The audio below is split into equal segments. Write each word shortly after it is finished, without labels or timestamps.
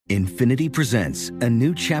Infinity presents a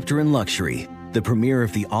new chapter in luxury, the premiere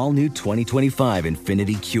of the all-new 2025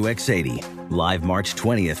 Infinity QX80, live March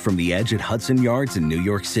 20th from the Edge at Hudson Yards in New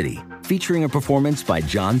York City, featuring a performance by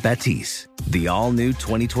John Batiste. The all-new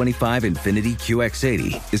 2025 Infinity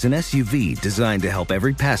QX80 is an SUV designed to help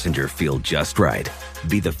every passenger feel just right.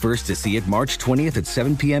 Be the first to see it March 20th at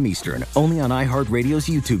 7 p.m. Eastern, only on iHeartRadio's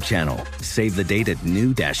YouTube channel. Save the date at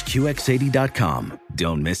new-QX80.com.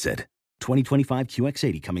 Don't miss it. 2025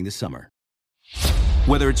 QX80 coming this summer.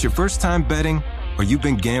 Whether it's your first time betting or you've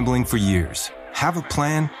been gambling for years, have a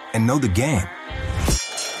plan and know the game.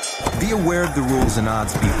 Be aware of the rules and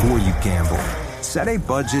odds before you gamble. Set a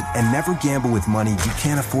budget and never gamble with money you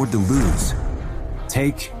can't afford to lose.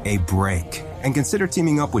 Take a break and consider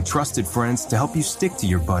teaming up with trusted friends to help you stick to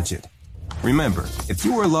your budget. Remember, if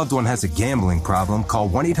you or a loved one has a gambling problem, call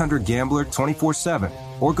 1-800-GAMBLER 24/7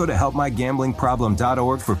 or go to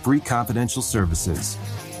helpmygamblingproblem.org for free confidential services.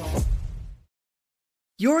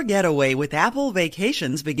 Your getaway with Apple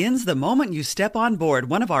Vacations begins the moment you step on board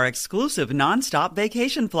one of our exclusive nonstop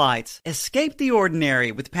vacation flights. Escape the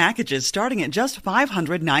ordinary with packages starting at just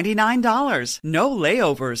 $599. No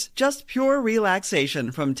layovers, just pure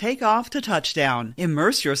relaxation from takeoff to touchdown.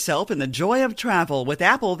 Immerse yourself in the joy of travel with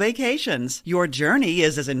Apple Vacations. Your journey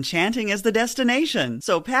is as enchanting as the destination,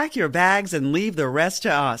 so pack your bags and leave the rest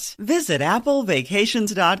to us. Visit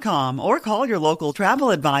applevacations.com or call your local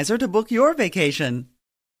travel advisor to book your vacation.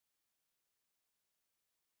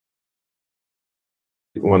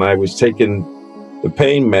 When I was taking the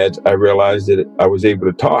pain meds, I realized that I was able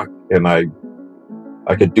to talk and I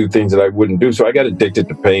could do things that I wouldn't do. So I got addicted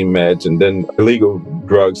to pain meds and then illegal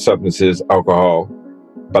drugs, substances, alcohol.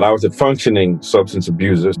 But I was a functioning substance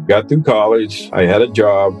abuser. Got through college, I had a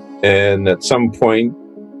job, and at some point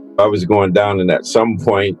I was going down, and at some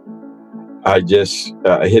point I just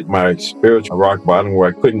hit my spiritual rock bottom where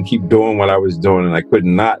I couldn't keep doing what I was doing and I could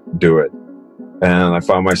not do it. And I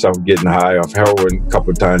found myself getting high off heroin a couple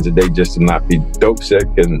of times a day just to not be dope sick,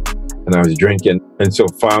 and I was drinking. And so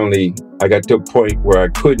finally, I got to a point where I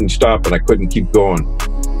couldn't stop and I couldn't keep going.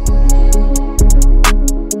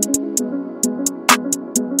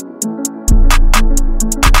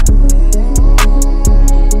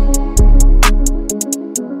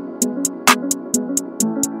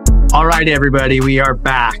 All right, everybody, we are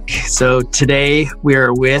back. So today we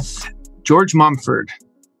are with George Mumford.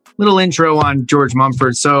 Little intro on George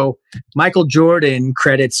Mumford. So Michael Jordan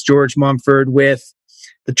credits George Mumford with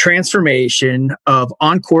the transformation of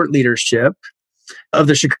on-court leadership of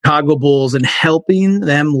the Chicago Bulls and helping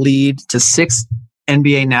them lead to 6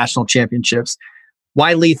 NBA national championships.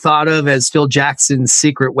 Widely thought of as Phil Jackson's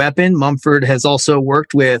secret weapon, Mumford has also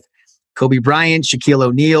worked with Kobe Bryant, Shaquille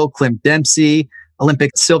O'Neal, Clint Dempsey,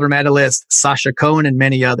 Olympic silver medalist Sasha Cohen, and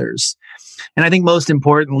many others. And I think most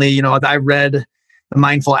importantly, I read The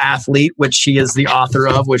Mindful Athlete, which he is the author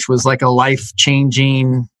of, which was like a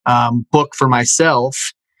life-changing book for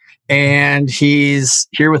myself. And he's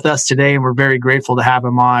here with us today, and we're very grateful to have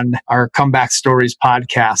him on our Comeback Stories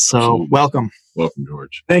podcast. So welcome. Welcome,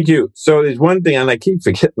 George. Thank you. So there's one thing, and I keep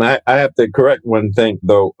forgetting, I have to correct one thing,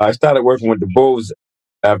 though. I started working with the Bulls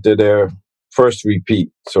after their first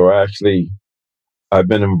repeat. So I've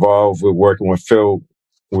been involved with working with Phil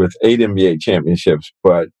with 8 NBA championships,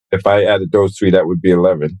 but if I added those 3, that would be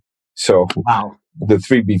 11. So wow. The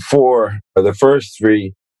 3 before, the first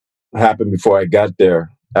 3 happened before I got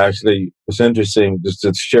there. Actually, it's interesting just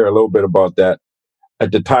to share a little bit about that.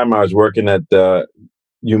 At the time, I was working at the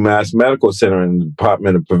UMass Medical Center in the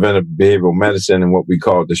Department of Preventive Behavioral Medicine and what we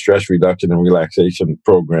call the Stress Reduction and Relaxation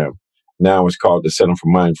Program. Now it's called the Center for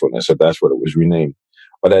Mindfulness, so that's what it was renamed.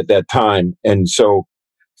 But at that time, and so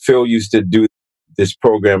Phil used to do this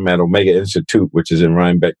program at Omega Institute, which is in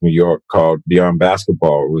Rhinebeck, New York, called Beyond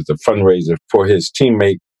Basketball. It was a fundraiser for his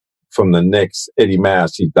teammate from the Knicks, Eddie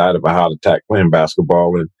Mass. He died of a heart attack playing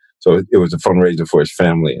basketball. And so it was a fundraiser for his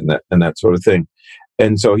family and that sort of thing.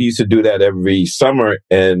 And so he used to do that every summer.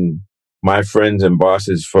 And my friends and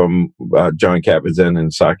bosses from John Kabat-Zinn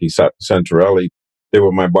and Saki Santorelli, they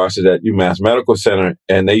were my bosses at UMass Medical Center.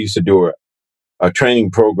 And they used to do a training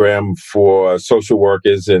program for social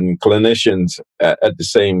workers and clinicians at the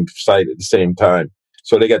same site at the same time.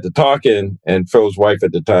 So they got to talking, and Phil's wife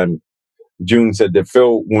at the time, June, said that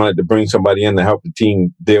Phil wanted to bring somebody in to help the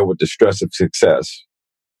team deal with the stress of success.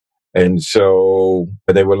 And so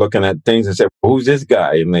they were looking at things and said, well, who's this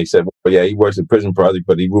guy? And they said, well, yeah, he works at Prison Project,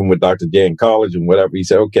 but he roomed with Dr. J in college and whatever. He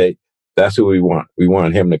said, okay, that's who we want. We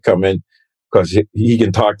want him to come in because he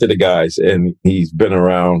can talk to the guys, and he's been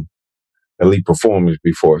around elite performers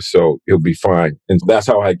before, so he'll be fine. And that's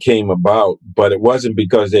how I came about. But it wasn't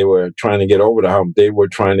because they were trying to get over the hump. They were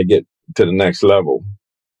trying to get to the next level.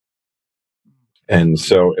 And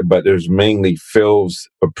so, but there's mainly Phil's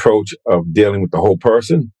approach of dealing with the whole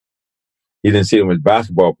person. He didn't see them as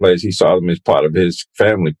basketball players. He saw them as part of his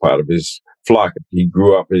family, part of his flock. He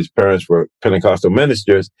grew up, his parents were Pentecostal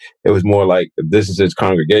ministers. It was more like, this is his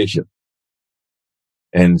congregation.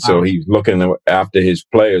 And so he's looking after his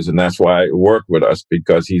players, and that's why it worked with us,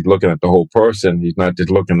 because he's looking at the whole person. He's not just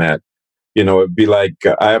looking at, it'd be like,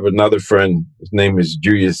 I have another friend, his name is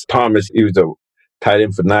Julius Thomas. He was a tight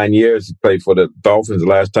end for 9 years. He played for the Dolphins the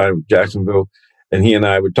last time in Jacksonville. And he and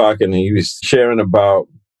I were talking, and he was sharing about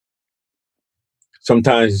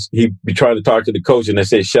sometimes he'd be trying to talk to the coach and they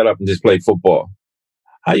say, shut up and just play football.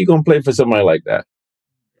 How you going to play for somebody like that?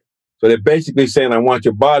 So they're basically saying, I want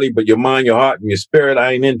your body, but your mind, your heart, and your spirit,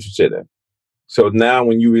 I ain't interested in. So now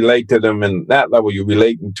when you relate to them in that level, you're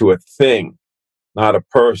relating to a thing, not a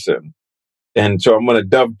person. And so I'm going to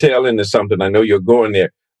dovetail into something. I know you're going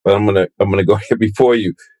there, but I'm going to go here before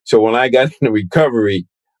you. So when I got into recovery,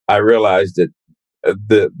 I realized that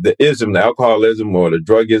the ism, the alcoholism or the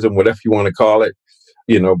drugism, whatever you want to call it,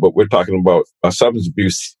 but we're talking about substance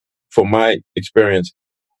abuse. From my experience,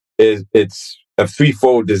 it's a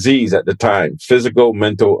threefold disease at the time: physical,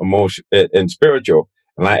 mental, emotional, and spiritual.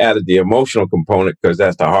 And I added the emotional component because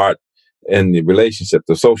that's the heart and the relationship,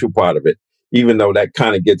 the social part of it. Even though that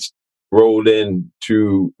kind of gets rolled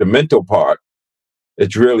into the mental part,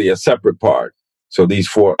 it's really a separate part. So these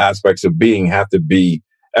four aspects of being have to be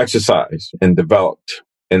exercised and developed.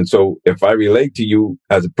 And so if I relate to you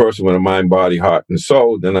as a person with a mind, body, heart, and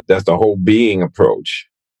soul, then that's the whole being approach.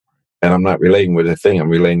 And I'm not relating with a thing. I'm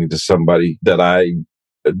relating to somebody that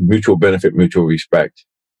mutual benefit, mutual respect.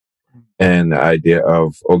 And the idea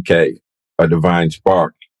of, okay, a divine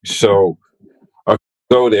spark. So I'll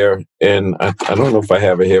go there, and I don't know if I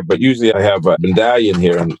have it here, but usually I have a medallion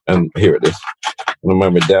here, and here it is. One of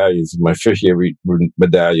my medallions, my 5th year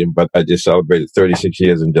medallion, but I just celebrated 36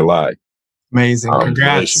 years in July. Amazing.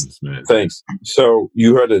 Congrats. Man. Thanks. So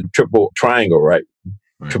you heard of triple triangle, right?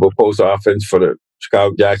 Triple post offense for the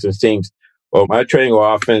Chicago Jackson's teams. Well, my triangle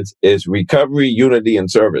offense is recovery, unity,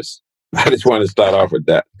 and service. I just want to start off with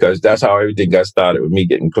that because that's how everything got started with me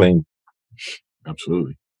getting clean.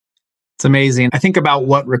 Absolutely. It's amazing. I think about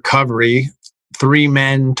what recovery, 3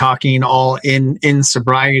 men talking all in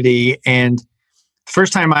sobriety. And the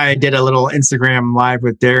first time I did a little Instagram live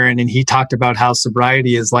with Darren, and he talked about how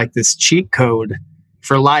sobriety is like this cheat code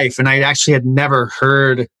for life. And I actually had never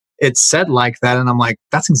heard it said like that. And I'm like,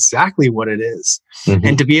 that's exactly what it is. Mm-hmm.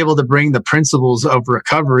 And to be able to bring the principles of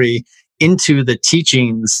recovery into the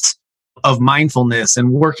teachings of mindfulness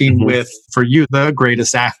and working with, for you, the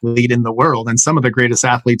greatest athlete in the world and some of the greatest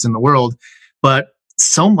athletes in the world. But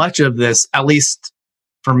so much of this, at least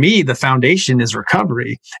for me, the foundation is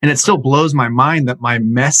recovery. And it still blows my mind that my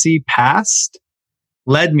messy past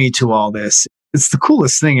led me to all this. It's the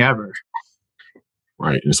coolest thing ever.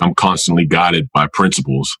 Right. And I'm constantly guided by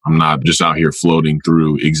principles. I'm not just out here floating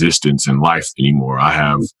through existence and life anymore. I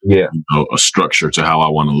have a structure to how I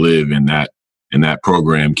want to live, and that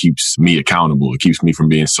program keeps me accountable. It keeps me from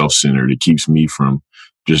being self-centered. It keeps me from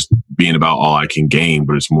just being about all I can gain,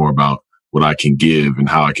 but it's more about what I can give and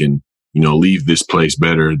how I can, leave this place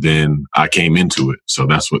better than I came into it. So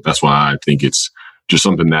that's why I think it's just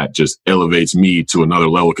something that just elevates me to another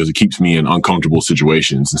level, because it keeps me in uncomfortable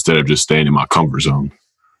situations instead of just staying in my comfort zone.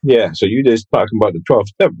 Yeah. So you just talking about the 12th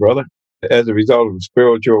step, brother. As a result of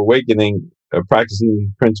spiritual awakening, practicing these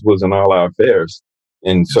principles in all our affairs.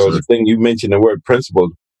 And so the thing you mentioned, the word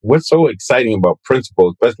principles, what's so exciting about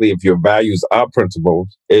principles, especially if your values are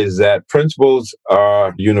principles, is that principles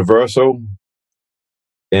are universal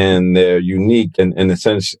and they're unique in the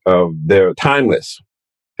sense of they're timeless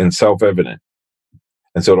and self-evident.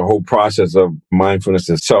 And so the whole process of mindfulness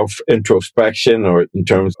and self-introspection, or in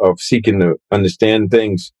terms of seeking to understand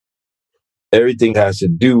things, everything has to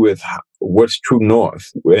do with what's true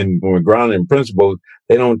north. And when we're grounded in principles,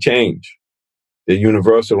 they don't change. They're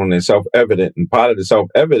universal and they're self-evident. And part of the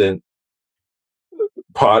self-evident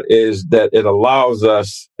part is that it allows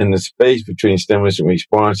us in the space between stimulus and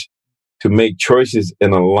response to make choices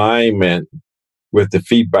in alignment with the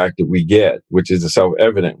feedback that we get, which is the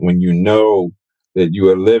self-evident. When you know that you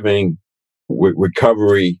are living with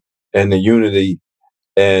recovery and the unity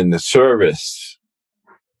and the service,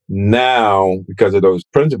 now, because of those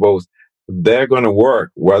principles, they're going to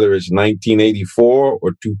work, whether it's 1984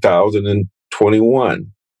 or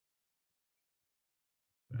 2021.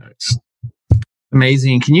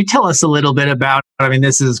 Amazing. Can you tell us a little bit about,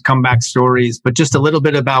 this is comeback stories, but just a little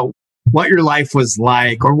bit about what your life was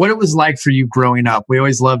like, or what it was like for you growing up. We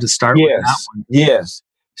always love to start with that one. Yes.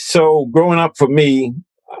 So growing up for me,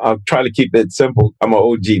 I'll try to keep it simple. I'm an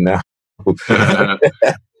OG now.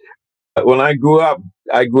 When I grew up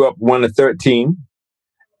one of 13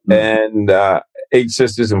 and 8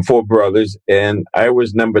 sisters and 4 brothers, and I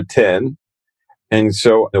was number 10. And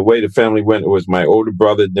so the way the family went, it was my older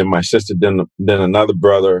brother, then my sister, then another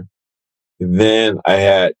brother. Then I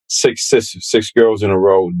had 6 sisters, 6 girls in a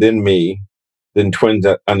row, then me, then twins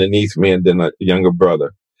underneath me, and then a younger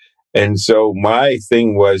brother. And so my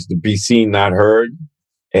thing was to be seen, not heard.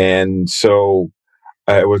 And so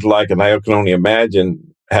it was like, and I can only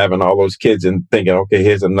imagine having all those kids and thinking, okay,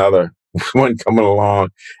 here's another one coming along,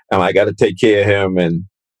 and I got to take care of him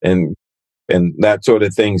and that sort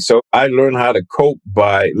of thing. So I learned how to cope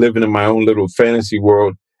by living in my own little fantasy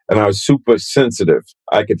world, and I was super sensitive.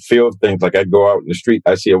 I could feel things. Like I'd go out in the street,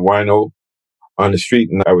 I see a wino on the street,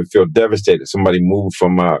 and I would feel devastated. Somebody moved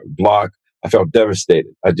from my block. I felt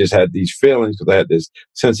devastated. I just had these feelings because I had this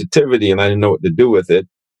sensitivity, and I didn't know what to do with it.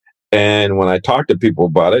 And when I talked to people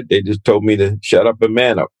about it, they just told me to shut up and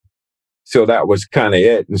man up. So that was kind of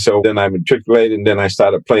it. And so then I matriculated, and then I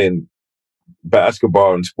started playing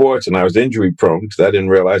basketball and sports, and I was injury prone because I didn't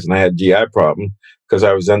realize, and I had GI problem because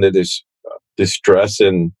I was under this stress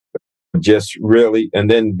and just really, and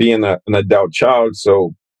then being an adult child.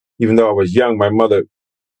 So even though I was young, my mother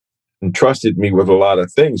entrusted me with a lot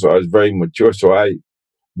of things. So I was very mature. So I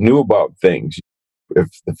knew about things. If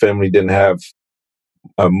the family didn't have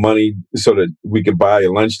money so that we could buy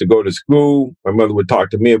a lunch to go to school, my mother would talk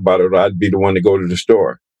to me about it, or I'd be the one to go to the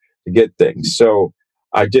store to get things. So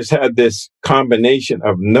I just had this combination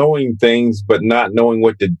of knowing things, but not knowing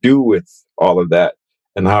what to do with all of that.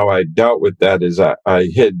 And how I dealt with that is I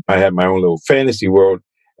had my own little fantasy world.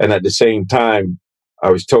 And at the same time, I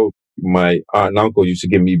was told my aunt and uncle used to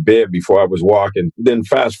give me beer before I was walking. Then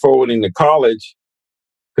fast forwarding to college,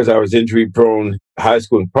 because I was injury prone, high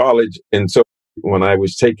school and college. And so when I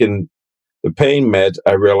was taking the pain meds,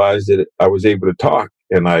 I realized that I was able to talk,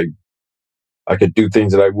 and I could do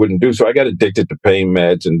things that I wouldn't do. So I got addicted to pain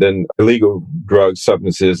meds and then illegal drugs,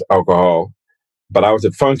 substances, alcohol. But I was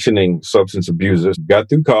a functioning substance abuser. Got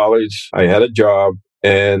through college. I had a job.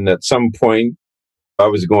 And at some point, I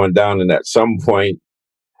was going down. And at some point,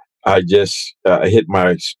 I just hit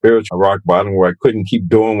my spiritual rock bottom where I couldn't keep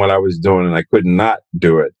doing what I was doing, and I could not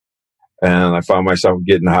do it. And I found myself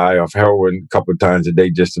getting high off heroin a couple of times a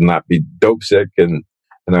day just to not be dope sick. And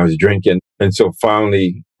I was drinking. And so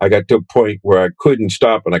finally, I got to a point where I couldn't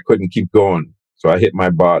stop and I couldn't keep going. So I hit my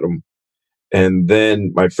bottom. And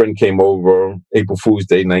then my friend came over, April Fool's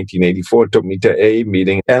Day, 1984, took me to AA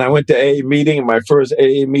meeting. And I went to AA meeting. My first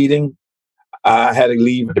AA meeting, I had to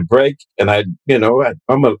leave at the break. And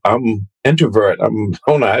I'm introvert. I'm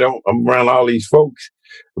around all these folks.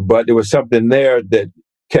 But there was something there that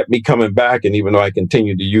kept me coming back. And even though I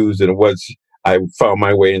continued to use it, I found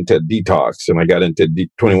my way into detox, and I got into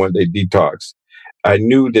 21-day detox. I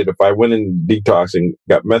knew that if I went in detox and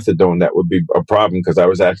got methadone, that would be a problem, because I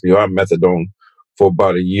was actually on methadone for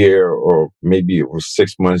about a year, or maybe it was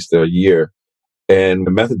 6 months to a year. And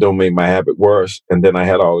the methadone made my habit worse. And then I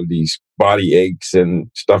had all of these body aches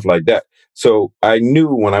and stuff like that. So I knew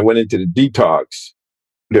when I went into the detox,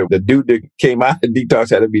 the dude that came out of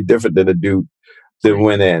detox had to be different than the dude that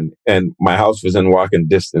went in. And my house was in walking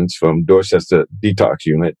distance from Dorchester detox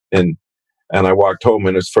unit. And I walked home,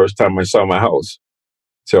 and it was the first time I saw my house.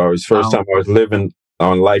 So it was the first time I was living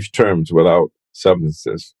on life terms without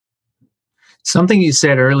substances. Something you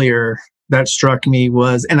said earlier that struck me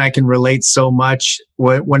was, and I can relate so much,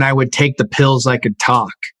 when I would take the pills, I could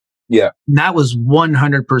talk. Yeah. And that was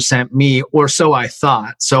 100% me, or so I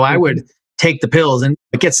thought. So I would take the pills, and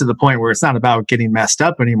it gets to the point where it's not about getting messed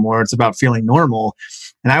up anymore. It's about feeling normal.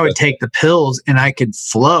 And I would take the pills, and I could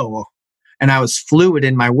flow. And I was fluid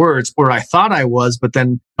in my words, or I thought I was, but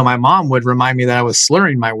then my mom would remind me that I was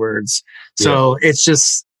slurring my words. So it's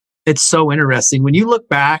so interesting. When you look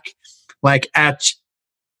back, like at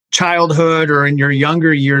childhood or in your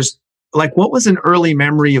younger years, like what was an early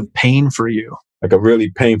memory of pain for you? Like a really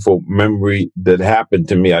painful memory that happened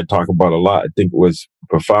to me, I talk about a lot. I think it was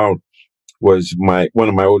profound, was one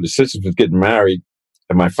of my older sisters was getting married,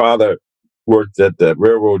 and my father worked at the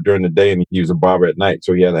railroad during the day, and he was a barber at night,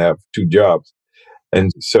 so he had to have 2 jobs. And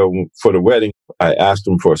so for the wedding, I asked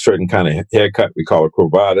him for a certain kind of haircut. We call it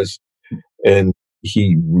cravatas. And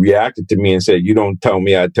he reacted to me and said, "You don't tell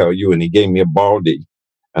me, I tell you." And he gave me a baldy.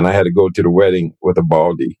 And I had to go to the wedding with a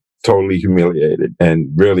baldy, totally humiliated, and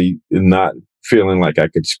really not feeling like I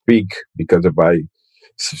could speak, because if I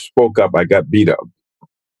spoke up, I got beat up.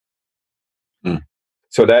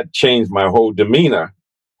 So that changed my whole demeanor.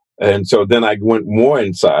 And so then I went more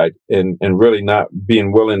inside and really not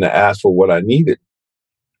being willing to ask for what I needed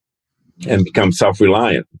and become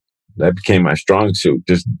self-reliant. That became my strong suit,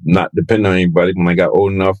 just not depend on anybody. When I got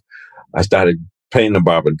old enough, I started paying the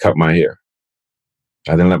barber to cut my hair.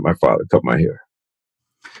 I didn't let my father cut my hair.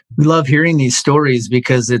 We love hearing these stories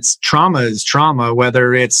because it's trauma is trauma,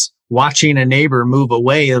 whether it's watching a neighbor move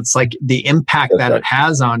away, it's like the impact that it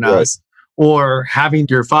has on us, or having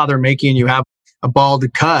your father making you have a bald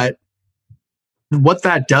cut, what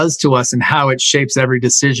that does to us and how it shapes every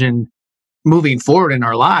decision moving forward in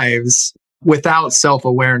our lives without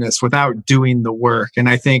self-awareness, without doing the work. And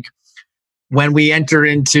I think when we enter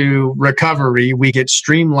into recovery, we get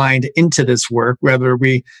streamlined into this work, whether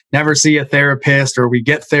we never see a therapist or we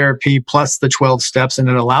get therapy plus the 12 steps, and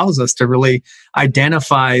it allows us to really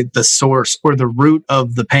identify the source or the root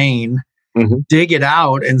of the pain, dig it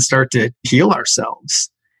out and start to heal ourselves.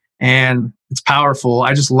 And it's powerful.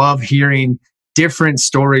 I just love hearing different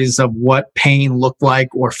stories of what pain looked like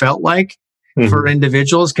or felt like for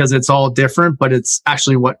individuals, because it's all different, but it's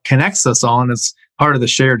actually what connects us all, and it's part of the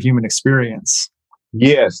shared human experience.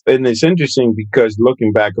 Yes. And it's interesting because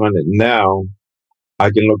looking back on it now,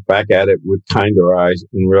 I can look back at it with kinder eyes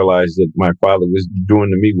and realize that my father was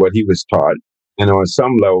doing to me what he was taught. And on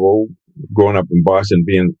some level, growing up in Boston,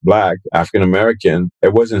 being Black, African American,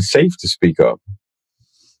 it wasn't safe to speak up.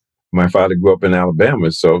 My father grew up in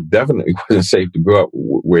Alabama, so definitely wasn't safe to grow up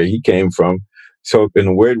where he came from. So in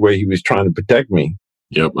a weird way, he was trying to protect me.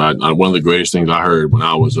 Yep. One of the greatest things I heard when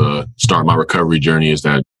I was starting my recovery journey is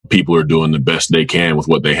that people are doing the best they can with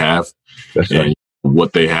what they have. That's and right.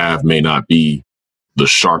 What they have may not be the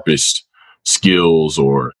sharpest skills,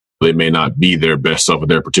 or they may not be their best self at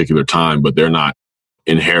their particular time, but they're not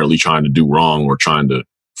inherently trying to do wrong or trying to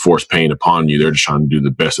force pain upon you. They're just trying to do the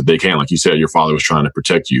best that they can. Like you said, your father was trying to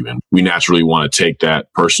protect you. And we naturally want to take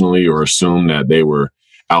that personally or assume that they were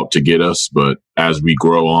out to get us. But as we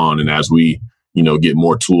grow on and as we, get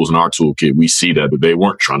more tools in our toolkit, we see that they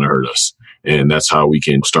weren't trying to hurt us. And that's how we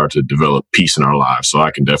can start to develop peace in our lives. So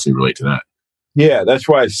I can definitely relate to that. Yeah, that's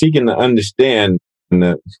why seeking to understand in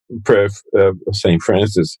the prayer of St.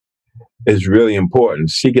 Francis is really important.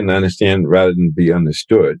 Seeking to understand rather than be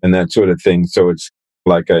understood and that sort of thing. So it's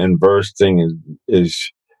like an inverse thing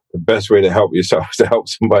is the best way to help yourself is to help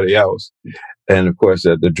somebody else. And of course,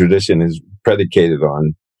 the tradition is predicated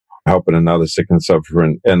on helping another sick and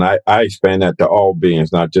suffering. And I expand that to all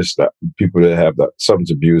beings, not just the people that have the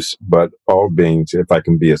substance abuse, but all beings, if I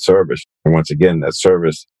can be a service. And once again, that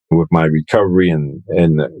service with my recovery and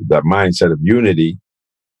the mindset of unity,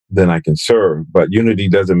 then I can serve. But unity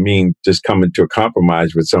doesn't mean just coming to a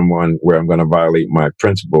compromise with someone where I'm going to violate my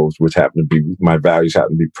principles, which happen to be, my values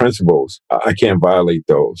happen to be principles. I can't violate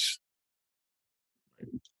those.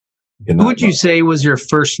 Who would you say was your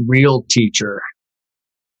first real teacher?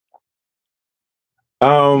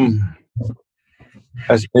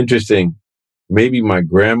 That's interesting. Maybe my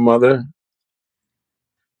grandmother.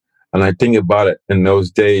 And I think about it in those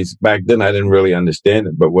days. Back then, I didn't really understand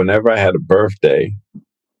it. But whenever I had a birthday,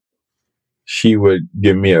 she would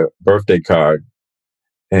give me a birthday card.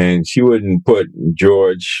 And she wouldn't put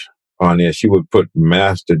George on there. She would put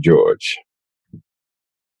Master George.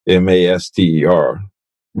 Master.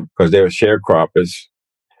 Because they were sharecroppers.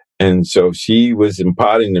 And so she was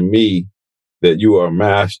imparting to me that you are a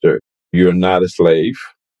master. You're not a slave.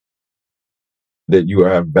 That you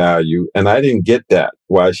have value. And I didn't get that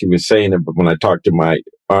while she was saying it. But when I talked to my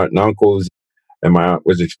aunt and uncles, and my aunt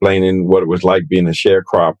was explaining what it was like being a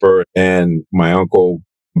sharecropper, and my uncle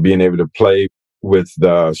being able to play with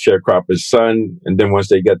the sharecropper's son. And then once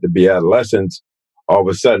they got to be adolescents, all of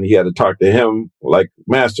a sudden he had to talk to him like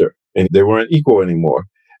master. And they weren't equal anymore.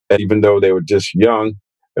 And even though they were just young.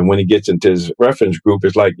 And when he gets into his reference group,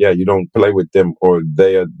 it's like, yeah, you don't play with them or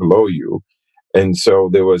they are below you. And so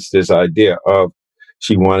there was this idea of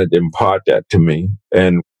she wanted to impart that to me.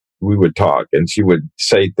 And we would talk and she would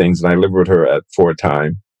say things, and I lived with her for a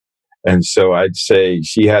time. And so I'd say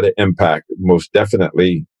she had an impact, most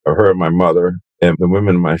definitely, her and my mother and the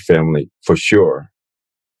women in my family, for sure.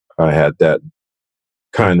 I had that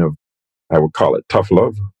kind of, I would call it tough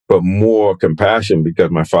love, but more compassion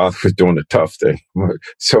because my father was doing the tough thing.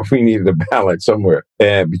 So we needed a balance somewhere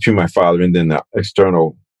between my father and then the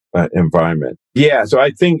external environment. Yeah, so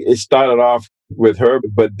I think it started off with her,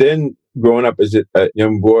 but then growing up as a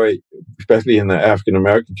young boy, especially in the African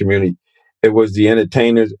American community, it was the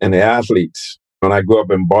entertainers and the athletes. When I grew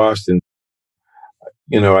up in Boston,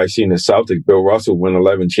 I seen the Celtics, Bill Russell win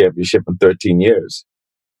 11 championships in 13 years.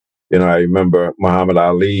 I remember Muhammad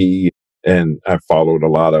Ali, and I followed a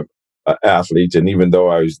lot of athletes. And even though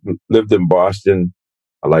lived in Boston,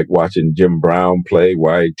 I like watching Jim Brown play,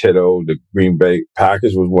 Wyatt Tito. The Green Bay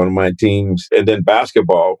Packers was one of my teams. And then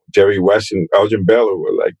basketball, Jerry West and Elgin Baylor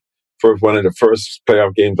were like one of the first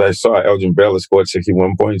playoff games I saw. Elgin Baylor scored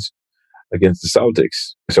 61 points against the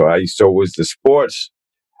Celtics. So was the sports.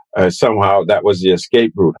 Somehow that was the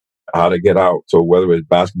escape route, how to get out. So whether it was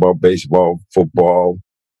basketball, baseball, football,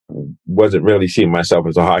 wasn't really seeing myself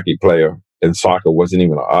as a hockey player, and soccer wasn't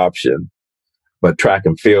even an option. But track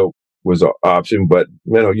and field was an option, but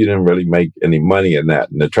you didn't really make any money in that.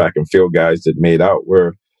 And the track and field guys that made out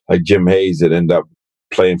were like Jim Hayes, that ended up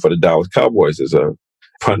playing for the Dallas Cowboys as a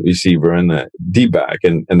punt receiver and a D-back.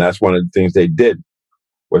 And that's one of the things they did,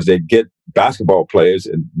 was they get basketball players,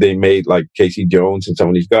 and they made like Casey Jones and some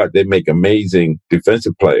of these guys, they make amazing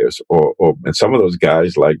defensive players. And some of those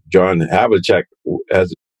guys like John Havlicek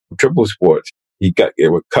as triple sports.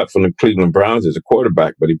 It was cut from the Cleveland Browns as a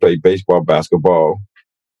quarterback, but he played baseball, basketball,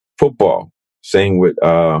 football. Same with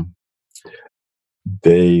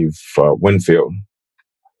Dave Winfield.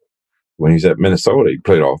 When he's at Minnesota, he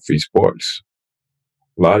played all three sports.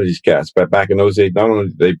 A lot of these cats, but back in those days, not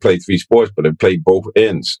only they played three sports, but they played both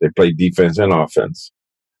ends. They played defense and offense.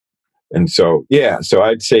 And so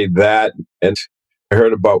I'd say that. And I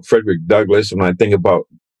heard about Frederick Douglass. When I think about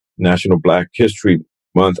National Black History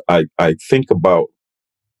Month, I think about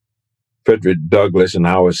Frederick Douglass and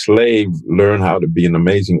how a slave learned how to be an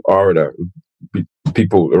amazing orator.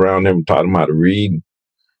 People around him taught him how to read.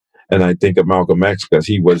 And I think of Malcolm X, because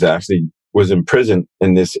he was in prison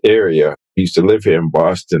in this area. He used to live here in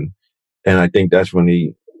Boston. And I think that's when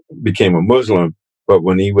he became a Muslim. But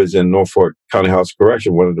when he was in Norfolk County House of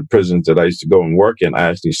Correction, one of the prisons that I used to go and work in, I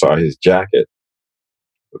actually saw his jacket.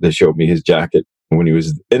 They showed me his jacket when he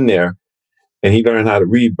was in there. And he learned how to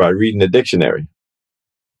read by reading the dictionary.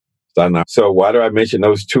 So why do I mention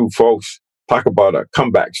those two folks? Talk about a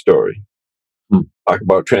comeback story. Talk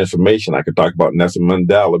about transformation. I could talk about Nelson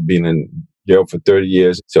Mandela being in jail for 30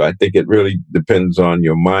 years. So I think it really depends on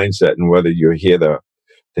your mindset and whether you're here to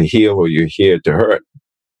heal or you're here to hurt.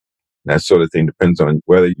 That sort of thing depends on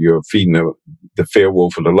whether you're feeding the fear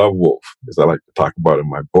wolf or the love wolf, as I like to talk about in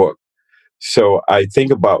my book. So I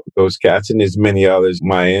think about those cats, and there's many others.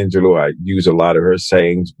 Maya Angelou, I use a lot of her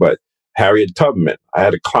sayings, but Harriet Tubman. I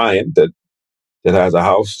had a client that has a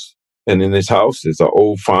house, and in this house, it's an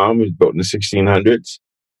old farm. It was built in the 1600s.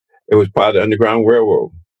 It was part of the Underground Railroad.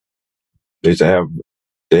 They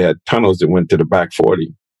had tunnels that went to the back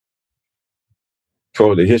 40.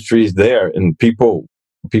 So the history is there, and people,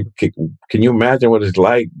 can you imagine what it's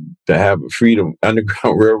like to have a freedom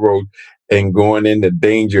Underground Railroad and going into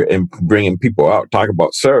danger and bringing people out? Talk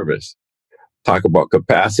about service. Talk about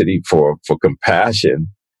capacity for compassion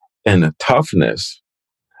and the toughness.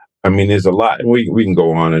 I mean, there's a lot, and we can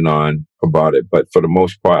go on and on about it, but for the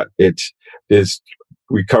most part, there's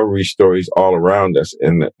recovery stories all around us.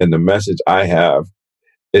 And the message I have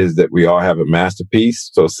is that we all have a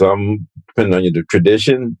masterpiece. So some, depending on the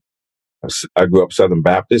tradition, I grew up Southern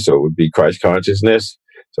Baptist, so it would be Christ consciousness.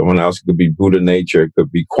 Someone else, it could be Buddha nature, it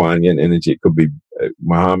could be Kuan Yin energy, it could be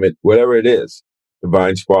Muhammad, whatever it is,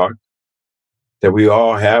 divine spark, that we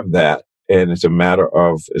all have that. And it's a matter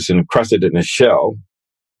of, it's encrusted in a shell.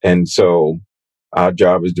 And so our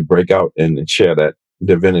job is to break out and share that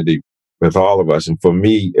divinity with all of us. And for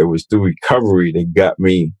me, it was through recovery that got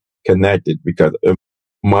me connected, because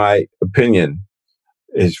my opinion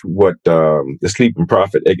is what the sleeping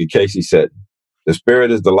prophet Edgar Cayce said. The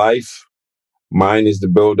spirit is the life, mind is the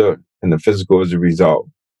builder, and the physical is the result.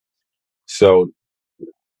 So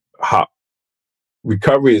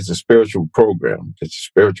recovery is a spiritual program. It's a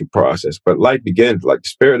spiritual process. But life begins, like the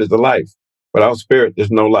spirit is the life. Without spirit,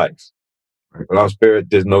 there's no life. Without spirit,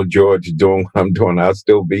 there's no George doing what I'm doing. I'll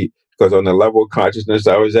still be, because on the level of consciousness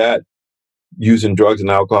I was at, using drugs and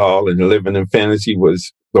alcohol and living in fantasy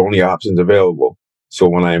was the only options available. So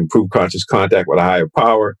when I improve conscious contact with a higher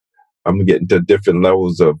power, I'm getting to different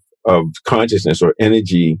levels of consciousness or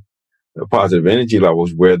energy, positive energy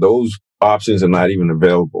levels, where those options are not even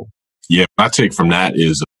available. Yeah, my take from that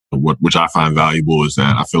is which I find valuable is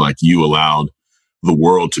that I feel like you allowed the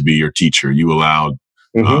world to be your teacher. You allowed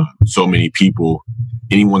so many people,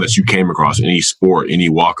 anyone that you came across, any sport, any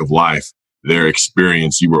walk of life, their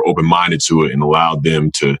experience, you were open-minded to it and allowed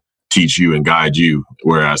them to teach you and guide you.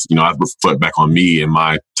 Whereas, I reflect back on me in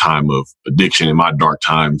my time of addiction, in my dark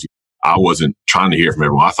times, I wasn't trying to hear from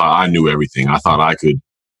everyone. I thought I knew everything. I thought I could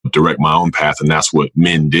direct my own path, and that's what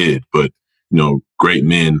men did. But, great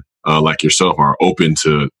men like yourself are open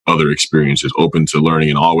to other experiences, open to learning,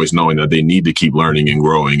 and always knowing that they need to keep learning and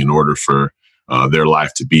growing in order for their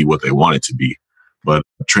life to be what they want it to be. But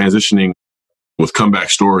transitioning with comeback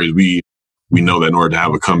stories, we know that in order to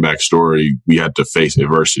have a comeback story, we had to face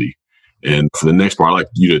adversity. And for the next part, I'd like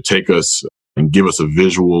you to take us and give us a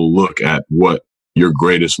visual look at what your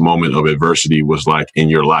greatest moment of adversity was like in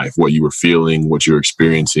your life, what you were feeling, what you were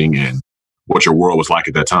experiencing, and what your world was like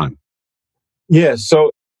at that time. Yeah,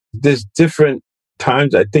 so there's different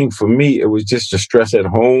times. I think for me, it was just the stress at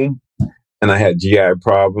home, and I had GI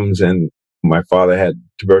problems, and my father had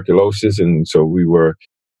tuberculosis, and so we were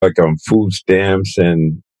like on food stamps,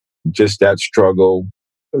 and just that struggle,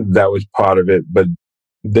 that was part of it. But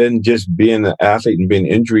then just being an athlete and being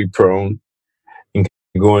injury prone and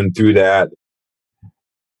going through that,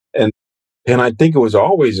 and I think it was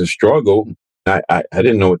always a struggle. I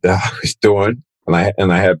didn't know what the hell I was doing, and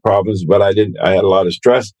I had problems, but I had a lot of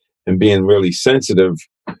stress and being really sensitive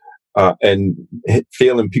and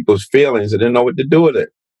feeling people's feelings. I didn't know what to do with it.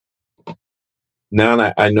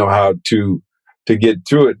 Now I know how to get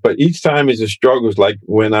through it, but each time is a struggle. It's like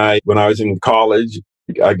when I was in college,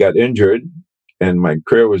 I got injured and my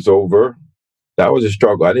career was over. That was a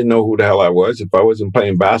struggle. I didn't know who the hell I was. If I wasn't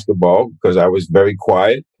playing basketball, because I was very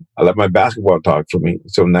quiet, I let my basketball talk for me.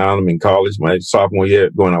 So now I'm in college, my sophomore year,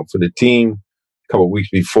 going out for the team. A couple of weeks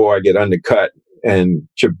before, I get undercut and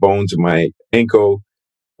chip bones in my ankle.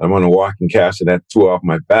 I'm on a walking cast, and that threw off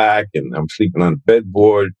my back, and I'm sleeping on a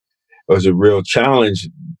bedboard. It was a real challenge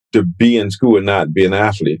to be in school and not be an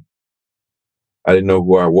athlete. I didn't know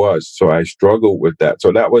who I was, so I struggled with that.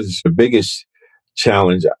 So that was the biggest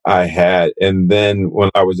challenge I had. And then when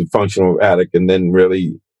I was a functional addict, and then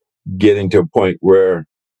really getting to a point where,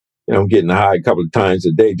 I'm getting high a couple of times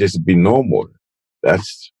a day just to be normal.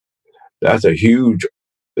 That's a huge,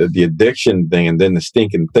 the addiction thing, and then the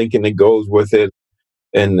stinking thinking that goes with it,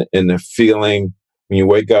 and the feeling when you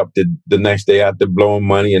wake up the next day after blowing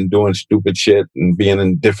money and doing stupid shit and being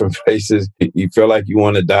in different places, you feel like you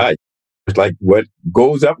want to die. It's like what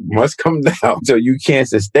goes up must come down. So you can't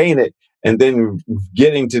sustain it. And then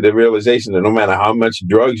getting to the realization that no matter how much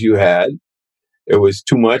drugs you had, it was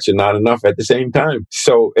too much and not enough at the same time.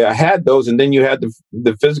 So I had those. And then you had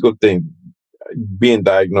the physical thing, being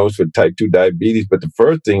diagnosed with type 2 diabetes. But the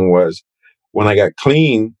first thing was when I got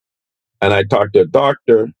clean and I talked to a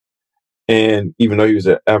doctor, and even though he was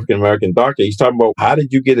an African-American doctor, he's talking about, how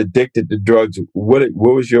did you get addicted to drugs? What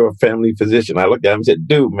was your family physician? I looked at him and said,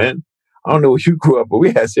 dude, man, I don't know where you grew up, but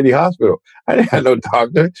we had City Hospital. I didn't have no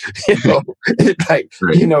doctor. It's like,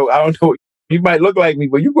 Right. I don't know. You might look like me,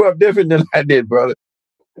 but you grew up different than I did, brother.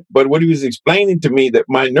 But what he was explaining to me, that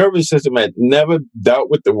my nervous system had never dealt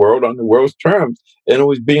with the world on the world's terms, and it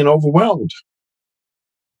was being overwhelmed.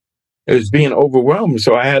 It was being overwhelmed.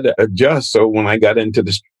 So I had to adjust. So when I got into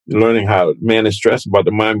learning how to manage stress, about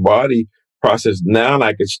the mind-body process, now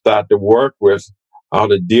I could start to work with how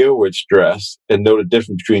to deal with stress and know the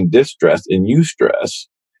difference between distress and eustress,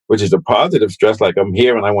 which is a positive stress, like I'm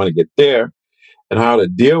here and I want to get there, and how to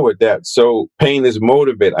deal with that. So pain is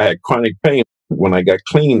motivated. I had chronic pain. When I got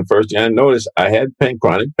clean, the first thing I noticed, I had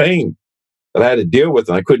chronic pain that I had to deal with,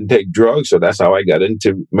 and I couldn't take drugs. So that's how I got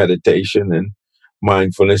into meditation and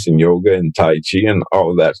mindfulness and yoga and taichi and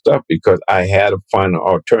all of that stuff, because I had to find an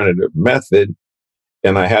alternative method,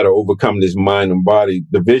 and I had to overcome this mind and body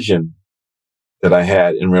division that I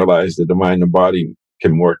had, and realize that the mind and body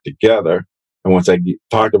can work together. And once I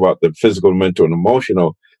talked about the physical, mental, and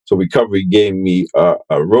emotional, so recovery gave me a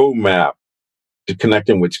roadmap to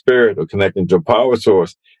connecting with spirit or connecting to a power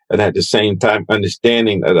source, and at the same time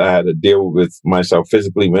understanding that I had to deal with myself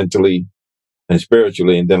physically, mentally, and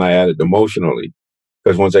spiritually, and then I added emotionally.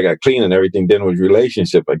 Because once I got clean and everything, then was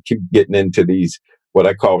relationship. I keep getting into these, what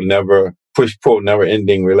I call never push-pull,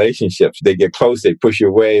 never-ending relationships. They get close, they push you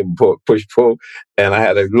away, and push-pull. And I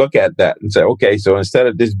had to look at that and say, okay, so instead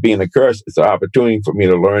of this being a curse, it's an opportunity for me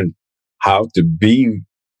to learn how to be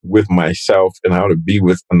with myself and how to be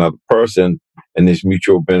with another person, and this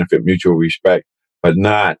mutual benefit, mutual respect, but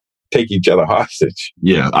not take each other hostage.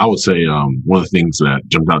 Yeah, I would say one of the things that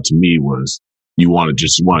jumped out to me was you wanted to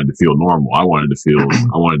feel normal. I wanted to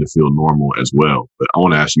feel normal as well. But I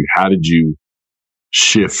want to ask you, how did you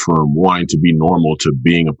shift from wanting to be normal to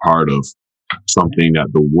being a part of something that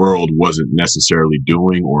the world wasn't necessarily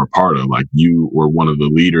doing or a part of? Like, you were one of the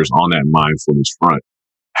leaders on that mindfulness front.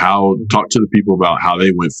 Talk to the people about how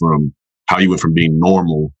you went from being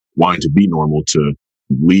normal, wanting to be normal, to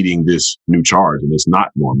leading this new charge. And it's not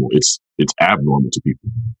normal. It's abnormal to people.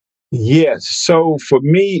 Yes. So for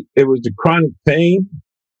me, it was the chronic pain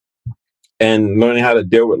and learning how to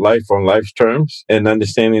deal with life on life's terms, and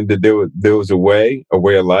understanding that there was a way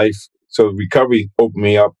of life. So recovery opened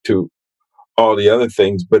me up to all the other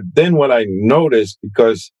things. But then what I noticed,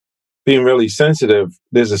 because being really sensitive,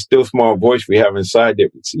 there's a still small voice we have inside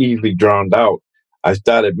that's easily drowned out. I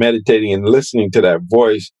started meditating and listening to that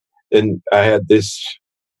voice, and I had this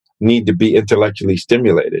need to be intellectually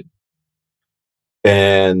stimulated.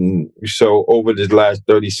 And so over the last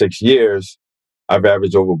 36 years, I've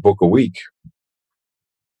averaged over a book a week.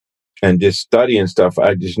 And just studying stuff,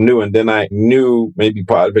 I just knew. And then I knew maybe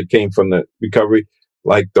part of it came from the recovery.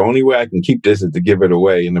 Like, the only way I can keep this is to give it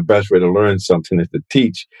away. And the best way to learn something is to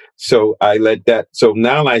teach. So I let that. So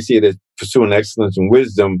now I see it as pursuing excellence and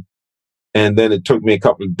wisdom. And then it took me a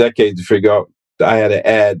couple of decades to figure out I had to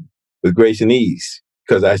add with grace and ease,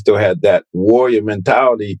 because I still had that warrior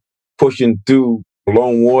mentality pushing through.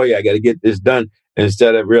 Lone warrior, I got to get this done.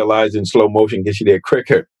 Instead of realizing slow motion gets you there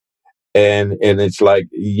quicker. And it's like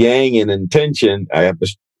yang and intention. I have the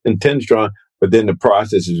intent strong, but then the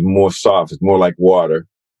process is more soft. It's more like water.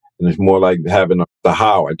 And it's more like having the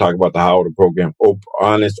how. I talk about the how of the program.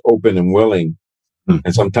 Honest, open, and willing.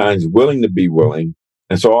 And sometimes willing to be willing.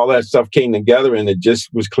 And so all that stuff came together, and it just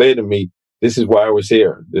was clear to me, this is why I was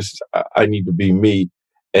here. I need to be me.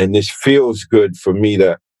 And this feels good for me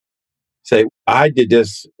to say, I did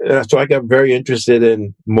this. So I got very interested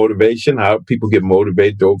in motivation, how people get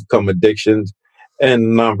motivated to overcome addictions,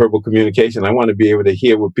 and nonverbal communication. I want to be able to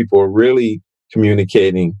hear what people are really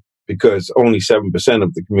communicating, because only 7%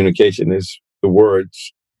 of the communication is the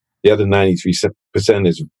words. The other 93%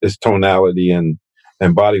 is tonality and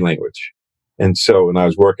body language. And so, and I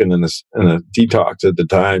was working in a detox at the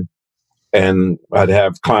time, and I'd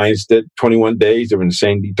have clients that 21 days, they were in the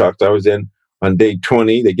same detox I was in. On day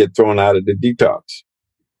 20, they get thrown out of the detox,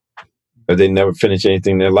 but they never finish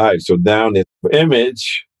anything in their lives. So down the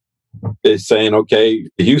image is saying, okay,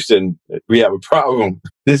 Houston, we have a problem.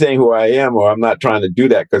 This ain't who I am, or I'm not trying to do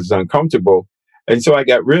that because it's uncomfortable. And so I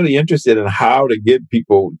got really interested in how to get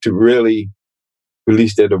people to really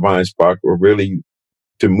release their divine spark, or really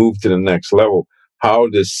to move to the next level, how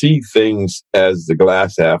to see things as the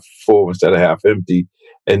glass half full instead of half empty,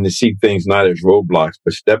 and to see things not as roadblocks,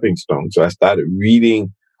 but stepping stones. So I started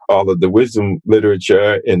reading all of the wisdom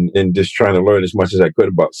literature and just trying to learn as much as I could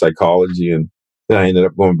about psychology. And then I ended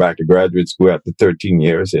up going back to graduate school after 13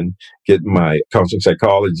 years and getting my counseling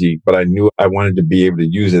psychology. But I knew I wanted to be able to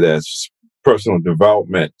use it as personal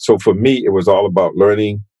development. So for me, it was all about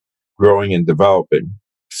learning, growing, and developing.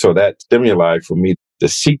 So that stimuli for me to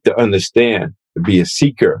seek to understand, to be a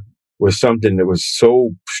seeker, was something that was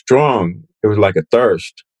so strong. It was like a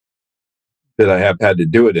thirst that I have had to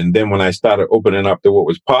do it. And then when I started opening up to what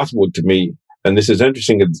was possible to me, and this is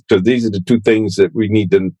interesting because these are the two things that we need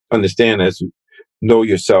to understand as know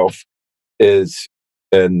yourself is,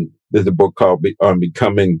 and there's a book called on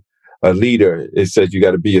Becoming a Leader. It says you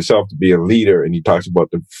got to be yourself to be a leader. And he talks about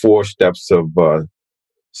the 4 steps of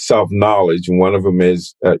self-knowledge. And one of them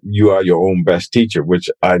is you are your own best teacher, which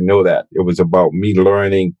I know that. It was about me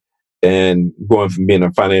learning and going from being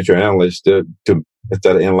a financial analyst to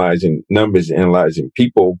instead of analyzing numbers, analyzing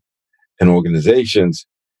people and organizations.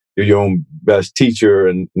 You're your own best teacher.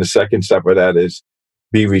 And the second step of that is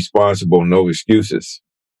be responsible, no excuses.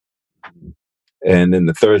 And then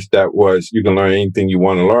the third step was you can learn anything you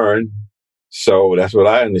want to learn. So that's what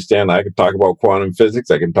I understand. I can talk about quantum physics.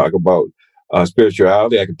 I can talk about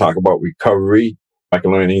spirituality. I can talk about recovery. I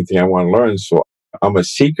can learn anything I want to learn. So I'm a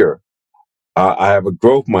seeker. I have a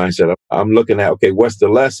growth mindset. I'm looking at, okay, what's the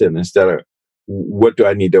lesson instead of what do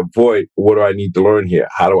I need to avoid? What do I need to learn here?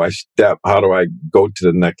 How do I how do I go to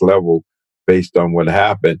the next level based on what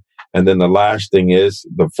happened? And then the last thing is,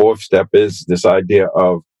 the fourth step is this idea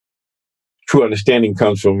of true understanding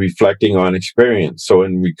comes from reflecting on experience. So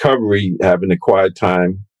in recovery, having a quiet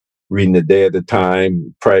time, reading a day at a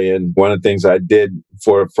time, praying. One of the things I did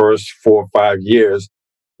for the first 4 or 5 years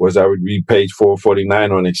was I would read page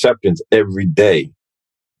 449 on acceptance every day.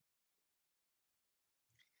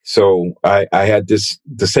 So I had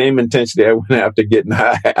the same intensity I went after getting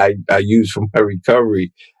high, I used for my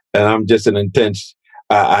recovery. And I'm just an intense,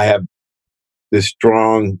 I have this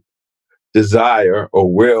strong desire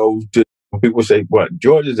or will to, people say, what,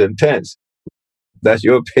 George is intense. That's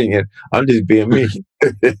your opinion. I'm just being me.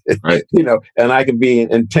 Right. And I can be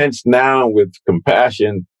intense now with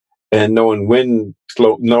compassion and knowing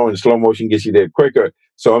slow motion gets you there quicker.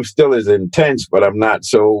 So I'm still as intense, but I'm not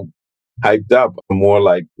so hyped up. I'm more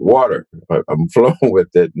like water. I'm flowing with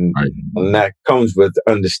it. And that comes with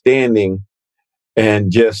understanding.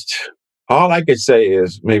 And just all I could say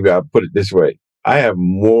is, maybe I'll put it this way. I have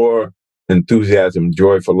more enthusiasm,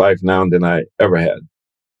 joy for life now than I ever had.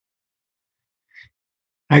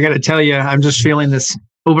 I got to tell you, I'm just feeling this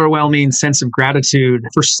overwhelming sense of gratitude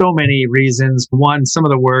for so many reasons. One, some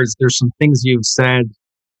of the words, there's some things you've said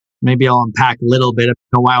Maybe I'll unpack a little bit.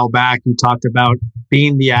 A while back, you talked about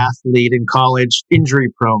being the athlete in college, injury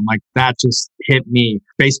prone. Like that just hit me.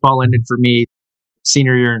 Baseball ended for me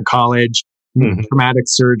senior year in college, traumatic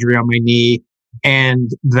surgery on my knee. And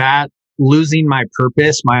that losing my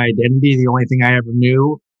purpose, my identity, the only thing I ever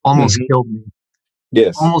knew, almost killed me.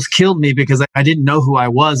 Yes. Almost killed me because I didn't know who I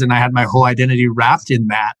was and I had my whole identity wrapped in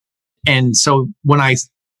that. And so when I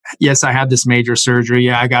had this major surgery.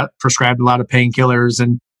 Yeah, I got prescribed a lot of painkillers,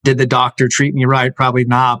 and did the doctor treat me right? Probably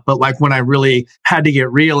not. But like when I really had to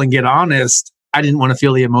get real and get honest, I didn't want to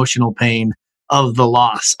feel the emotional pain of the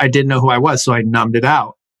loss. I didn't know who I was, so I numbed it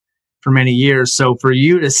out for many years. So for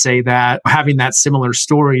you to say that, having that similar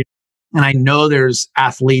story, and I know there's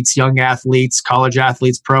athletes, young athletes, college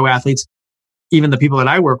athletes, pro athletes, even the people that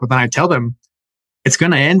I work with, and I tell them, it's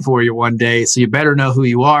going to end for you one day. So you better know who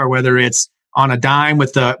you are, whether it's on a dime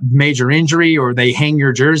with a major injury or they hang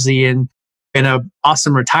your jersey in a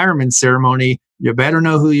awesome retirement ceremony. You better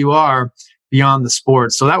know who you are beyond the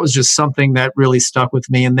sport. So that was just something that really stuck with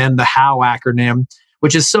me. And then the HOW acronym,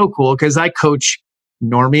 which is so cool because I coach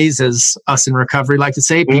normies, as us in recovery like to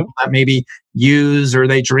say, people that maybe use or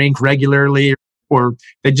they drink regularly, or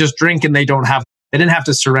they just drink and they didn't have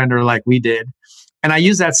to surrender like we did. And I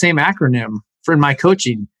use that same acronym for my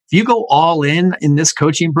coaching. If you go all in this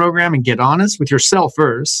coaching program and get honest with yourself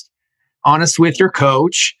first, honest with your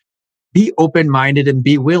coach, be open-minded and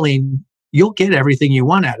be willing, you'll get everything you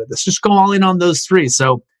want out of this. Just go all in on those three.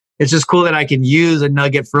 So it's just cool that I can use a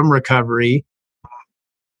nugget from recovery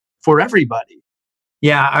for everybody.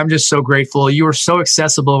 Yeah, I'm just so grateful. You were so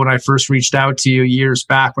accessible when I first reached out to you years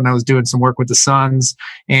back when I was doing some work with the Suns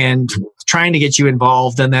and trying to get you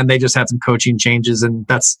involved. And then they just had some coaching changes, and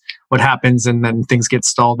that's what happens. And then things get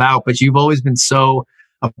stalled out. But you've always been so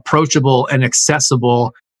approachable and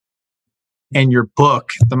accessible. And your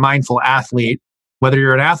book, The Mindful Athlete, whether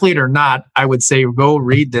you're an athlete or not, I would say go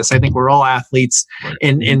read this. I think we're all athletes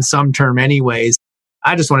in some term anyways.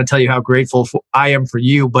 I just want to tell you how grateful I am for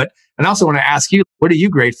you. And I also want to ask you, what are you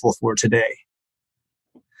grateful for today?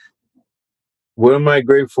 What am I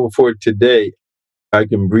grateful for today? I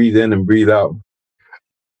can breathe in and breathe out.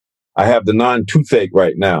 I have the non-toothache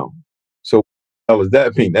right now. So what does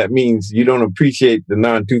that mean? That means you don't appreciate the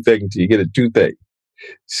non-toothache until you get a toothache.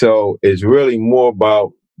 So it's really more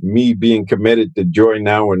about me being committed to joy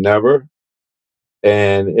now or never.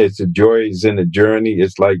 And it's the joy is in the journey.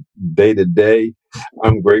 It's like day to day.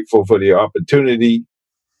 I'm grateful for the opportunity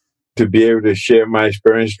to be able to share my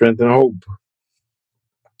experience, strength, and hope.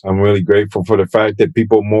 I'm really grateful for the fact that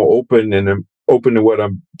people are more open to what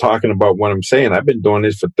I'm talking about, what I'm saying. I've been doing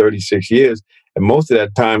this for 36 years, and most of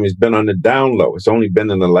that time has been on the down low. It's only been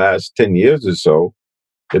in the last 10 years or so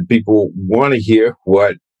that people want to hear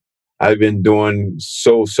what I've been doing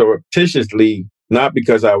so surreptitiously, not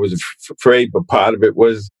because I was afraid, but part of it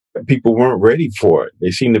was people weren't ready for it.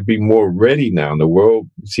 They seem to be more ready now. The world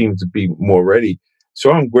seems to be more ready.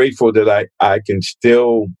 So I'm grateful that I can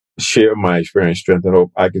still share my experience, strength, and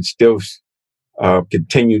hope. I can still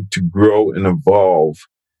continue to grow and evolve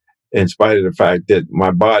in spite of the fact that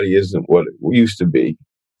my body isn't what it used to be.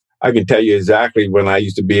 I can tell you exactly when I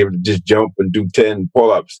used to be able to just jump and do 10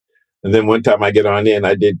 pull-ups. And then one time I get on there and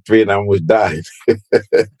I did 3 and I almost died.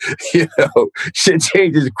 Shit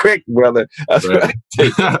changes quick, brother. That's right.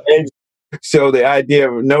 What I think. So the idea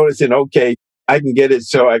of noticing, okay, I can get it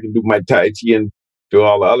so I can do my taichi and do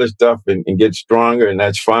all the other stuff and get stronger, and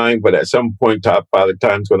that's fine. But at some point, Father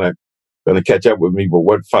Time's gonna catch up with me. But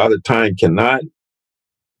what Father Time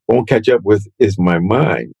won't catch up with is my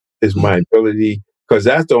mind, is my ability, because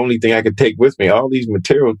that's the only thing I can take with me. All these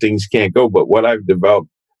material things can't go, but what I've developed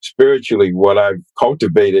spiritually, what I've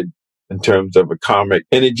cultivated in terms of a karmic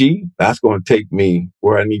energy, that's going to take me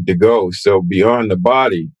where I need to go. So beyond the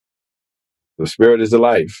body, the spirit is the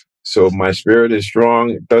life. So my spirit is strong.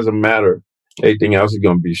 It doesn't matter. Anything else is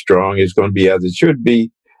going to be strong. It's going to be as it should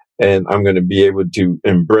be. And I'm going to be able to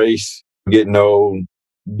embrace getting old,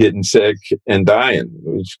 getting sick, and dying.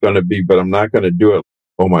 It's going to be, but I'm not going to do it.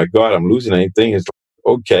 Oh my God, I'm losing anything. It's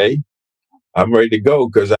like, okay, I'm ready to go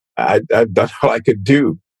because I've done all I could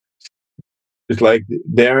do. It's like,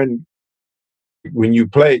 Darren, when you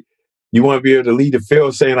play, you want to be able to lead the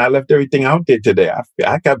field saying, I left everything out there today.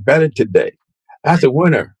 I got better today. That's a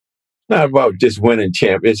winner. Not about just winning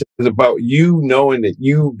champ. It's about you knowing that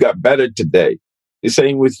you got better today. The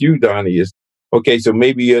same with you, Donnie. Is okay. So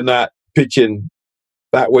maybe you're not pitching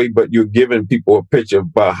that way, but you're giving people a picture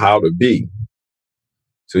about how to be.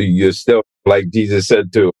 So you're still, like Jesus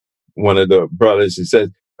said to one of the brothers, he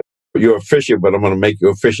said, you're a fisher, but I'm going to make you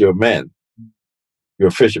a fisherman. You're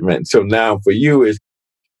a fisherman. So now for you is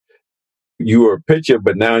You were a pitcher,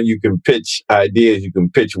 but now you can pitch ideas, you can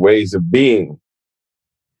pitch ways of being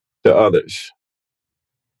to others.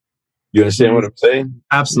 You understand what I'm saying?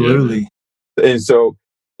 Absolutely. Yeah. And so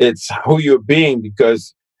it's who you're being,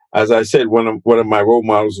 because, as I said, one of my role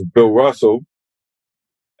models was Bill Russell,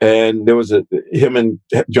 and there was him and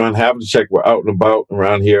John Havlicek were out and about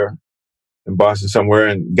around here in Boston somewhere,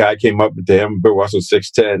 and a guy came up to him, Bill Russell,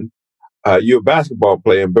 6'10", "You're a basketball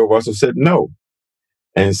player?" And Bill Russell said, "No."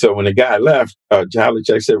 And so when the guy left,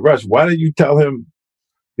 Havlicek said, "Russ, why did you tell him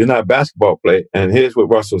you're not a basketball player?" And here's what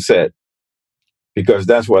Russell said: "Because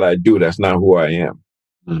that's what I do. That's not who I am."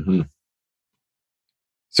 Mm-hmm.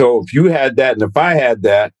 So if you had that, and if I had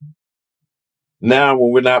that, now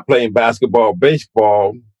when we're not playing basketball,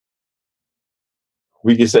 baseball,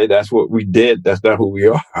 we can say that's what we did. That's not who we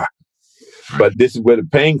are. Right. But this is where the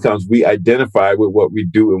pain comes. We identify with what we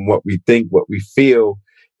do and what we think, what we feel.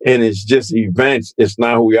 And it's just events. It's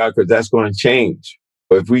not who we are, because that's going to change.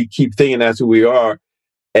 But if we keep thinking that's who we are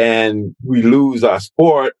and we lose our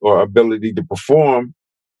sport or our ability to perform,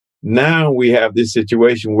 now we have this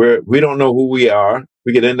situation where we don't know who we are.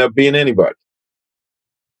 We could end up being anybody.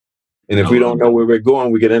 And if we don't know where we're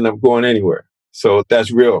going, we could end up going anywhere. So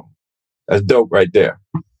that's real. That's dope right there.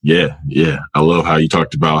 Yeah, yeah. I love how you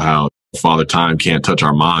talked about how Father Time can't touch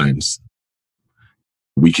our minds.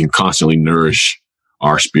 We can constantly nourish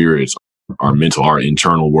our spirits, our mental, our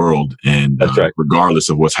internal world. And that's right. Regardless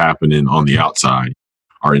of what's happening on the outside,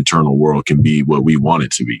 our internal world can be what we want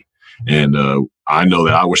it to be. And I know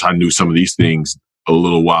that I wish I knew some of these things a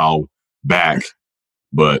little while back,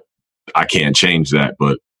 but I can't change that.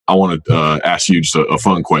 But I want to ask you just a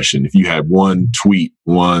fun question. If you had one tweet,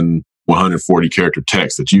 one 140 character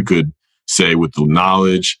text that you could say with the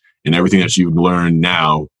knowledge and everything that you've learned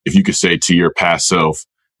now, if you could say to your past self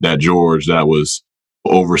that George, that was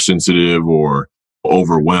oversensitive or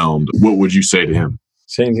overwhelmed, what would you say to him?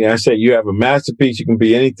 Same thing. I say, you have a masterpiece. You can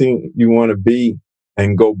be anything you want to be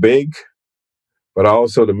and go big. But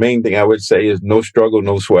also the main thing I would say is no struggle,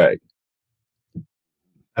 no swag.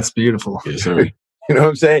 That's beautiful. Yes, sir. You know what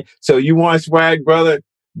I'm saying? So you want swag, brother,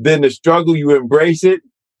 then the struggle, you embrace it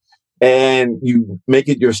and you make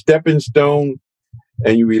it your stepping stone,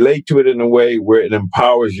 and you relate to it in a way where it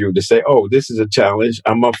empowers you to say, oh, this is a challenge.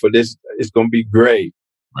 I'm up for this. It's going to be great.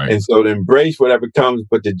 Right. And so to embrace whatever comes,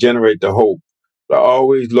 but to generate the hope. I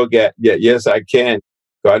always look at, yes, I can.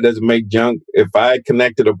 God doesn't make junk. If I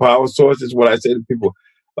connect to the power source, this is what I say to people,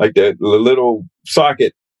 like the little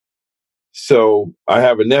socket. So I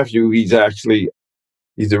have a nephew. He's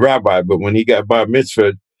a rabbi, but when he got bar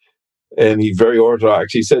mitzvah, and he's very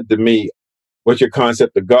orthodox, he said to me, "What's your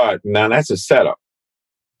concept of God?" Now that's a setup,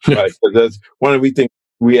 right? Because we think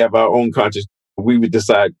we have our own consciousness. We would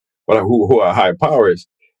decide who our higher power is.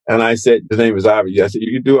 And I said, his name is Avi. I said,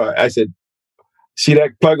 "You do?" I said, "See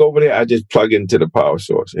that plug over there? I just plug into the power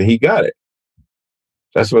source," and he got it.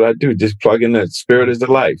 That's what I do. Just plug in. The spirit is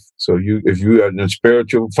the life. So if you are in a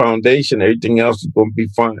spiritual foundation, everything else is going to be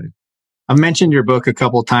fine. I've mentioned your book a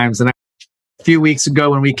couple of times, and a few weeks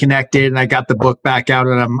ago when we connected and I got the book back out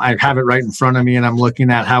and I have it right in front of me, and I'm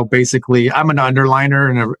looking at how basically I'm an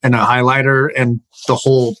underliner and a highlighter, and the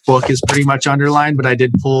whole book is pretty much underlined, but I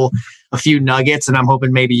did pull a few nuggets and I'm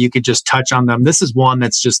hoping maybe you could just touch on them. This is one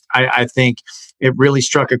that's just, I think it really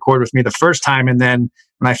struck a chord with me the first time. And then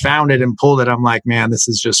when I found it and pulled it, I'm like, man, this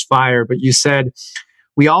is just fire. But you said,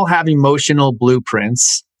 we all have emotional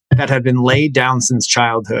blueprints that have been laid down since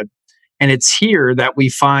childhood. And it's here that we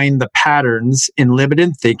find the patterns in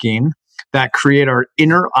limited thinking that create our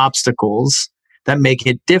inner obstacles that make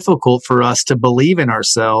it difficult for us to believe in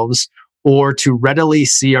ourselves or to readily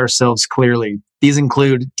see ourselves clearly. These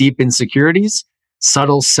include deep insecurities,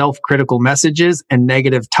 subtle self-critical messages, and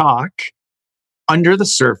negative talk under the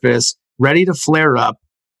surface, ready to flare up,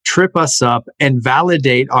 trip us up, and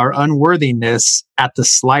validate our unworthiness at the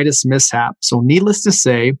slightest mishap. So needless to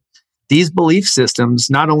say, these belief systems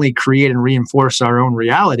not only create and reinforce our own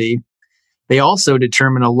reality, they also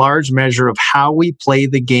determine a large measure of how we play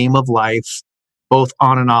the game of life, both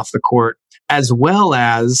on and off the court, as well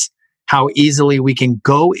as how easily we can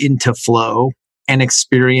go into flow and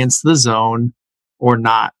experience the zone or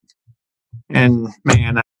not. And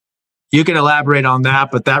man, you can elaborate on that,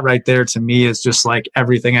 but that right there to me is just like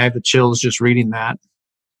everything. I have the chills just reading that.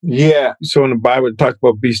 Yeah. So in the Bible, it talks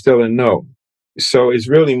about be still and know. So it's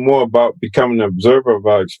really more about becoming an observer of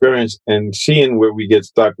our experience and seeing where we get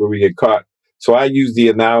stuck, where we get caught. So I use the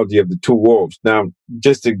analogy of the two wolves. Now,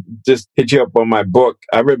 just to hit you up on my book,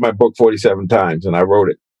 I read my book 47 times and I wrote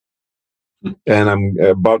it. And I'm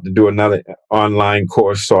about to do another online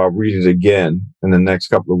course, so I'll read it again in the next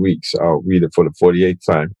couple of weeks. I'll read it for the 48th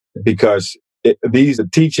time. because these are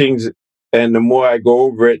teachings, and the more I go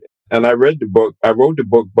over it, and I read the book, I wrote the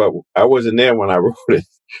book, but I wasn't there when I wrote it.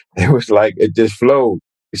 It was like it just flowed.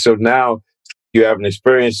 So now you have an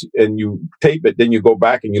experience and you tape it, then you go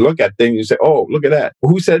back and you look at things, you say, oh, look at that.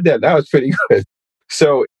 Who said that? That was pretty good.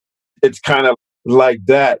 So it's kind of like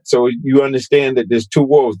that. So you understand that there's two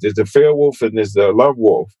wolves. There's the fear wolf and there's the love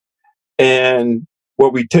wolf. And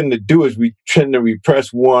what we tend to do is we tend to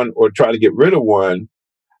repress one or try to get rid of one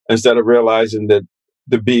instead of realizing that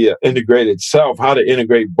to be an integrated self, how to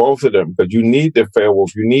integrate both of them. Because you need the fear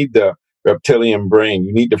wolf, you need the reptilian brain,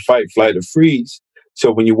 you need to fight, flight, or freeze.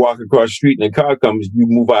 So when you walk across the street and a car comes, you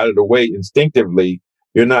move out of the way instinctively.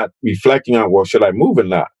 You're not reflecting on, well, should I move or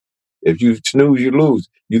not? If you snooze, you lose.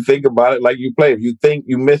 You think about it like you play. If you think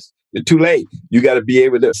you miss, you're too late. You got to be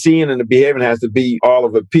able to, seeing and the behaving has to be all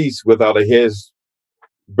of a piece without a hair's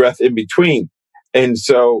breath in between. And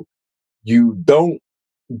so you don't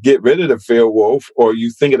get rid of the fear wolf, or you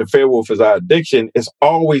think of the fear wolf as our addiction. It's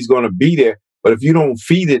always going to be there. But if you don't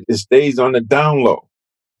feed it, it stays on the down low,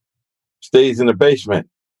 stays in the basement.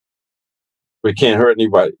 It can't hurt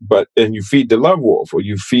anybody. But and you feed the love wolf, or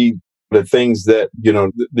you feed the things that,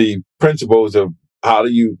 the principles of how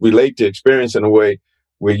do you relate to experience in a way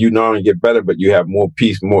where you not only get better, but you have more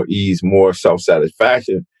peace, more ease, more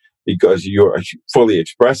self-satisfaction because you're fully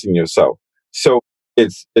expressing yourself. So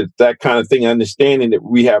it's that kind of thing, understanding that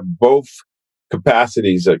we have both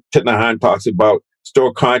capacities. Thich Nhat Hanh talks about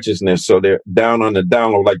store consciousness. So they're down on the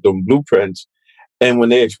down low, like the blueprints. And when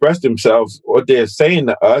they express themselves, what they're saying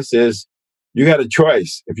to us is, you got a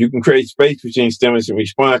choice. If you can create space between stimulus and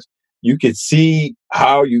response, you can see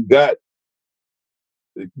how you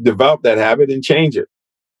develop that habit and change it.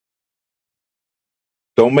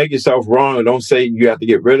 Don't make yourself wrong, and don't say you have to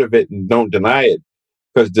get rid of it, and don't deny it,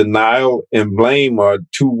 because denial and blame are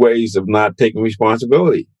two ways of not taking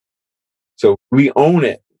responsibility. So we own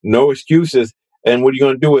it, no excuses. And what are you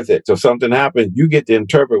going to do with it? So something happens, you get to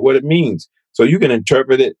interpret what it means. So you can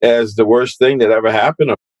interpret it as the worst thing that ever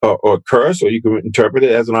happened, or curse, or you can interpret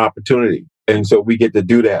it as an opportunity. And so we get to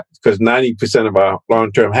do that because 90% of our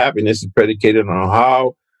long-term happiness is predicated on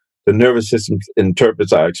how the nervous system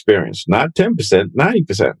interprets our experience. Not 10%,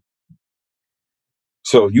 90%.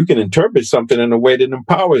 So you can interpret something in a way that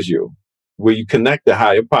empowers you, where you connect to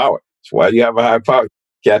higher power. That's why you have a higher power.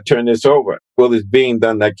 Can't turn this over. Will is being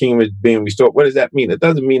done, that kingdom is being restored. What does that mean? It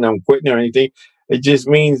doesn't mean I'm quitting or anything. It just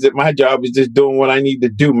means that my job is just doing what I need to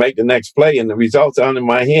do, make the next play, and the results aren't in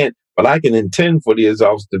my hand. But I can intend for the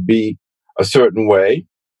results to be a certain way,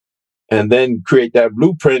 and then create that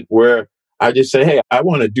blueprint where I just say, hey, I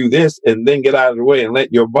want to do this, and then get out of the way and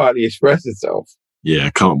let your body express itself. Yeah,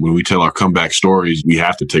 when we tell our comeback stories, we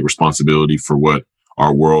have to take responsibility for what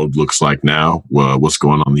our world looks like now, what's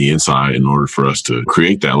going on the inside, in order for us to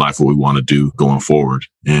create that life what we want to do going forward.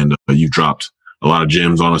 And you dropped a lot of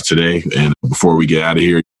gems on us today. And before we get out of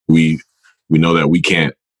here, we know that we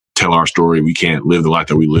can't tell our story. We can't live the life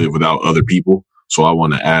that we live without other people. So I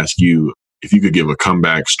want to ask you, if you could give a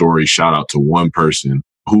comeback story, shout out to one person,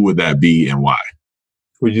 who would that be and why?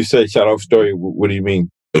 Would you say shout out story? What do you mean?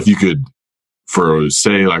 If you could, for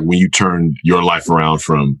say, like when you turned your life around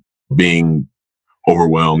from being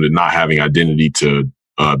overwhelmed and not having identity to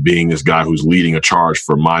being this guy who's leading a charge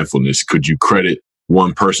for mindfulness, could you credit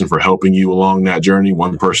one person for helping you along that journey,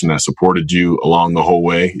 one person that supported you along the whole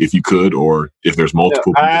way, if you could, or if there's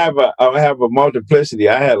multiple? I have a multiplicity.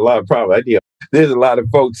 I had a lot of problems. There's a lot of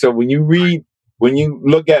folks. So when you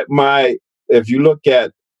look at if you look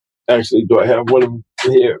at, actually, do I have one of them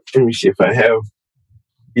here? Let me see if I have.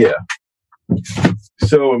 Yeah.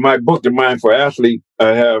 So in my book, The Mindful Athlete, I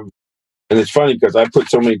have, and it's funny because I put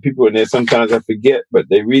so many people in there, sometimes I forget, but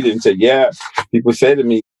they read it and say, yeah. People say to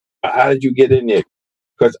me, how did you get in there?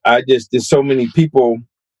 Because there's so many people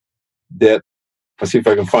that, let's see if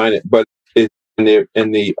I can find it, but it's in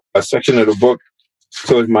the section of the book.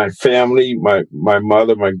 So it's my family, my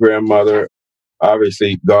mother, my grandmother,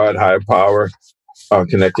 obviously God, higher power,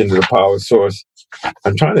 connecting to the power source.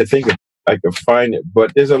 I'm trying to think if I can find it,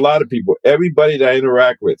 but there's a lot of people, everybody that I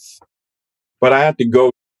interact with. But I have to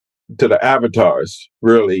go to the avatars,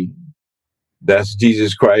 really. That's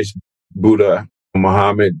Jesus Christ, Buddha,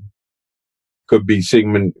 Muhammad, could be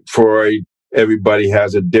Sigmund Freud. Everybody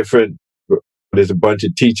has there's a bunch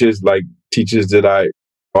of teachers that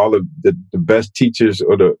all of the best teachers,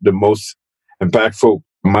 or the most impactful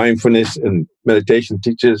mindfulness and meditation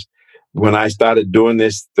teachers. When I started doing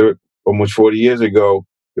this almost 40 years ago,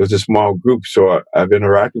 it was a small group. So I've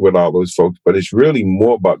interacted with all those folks, but it's really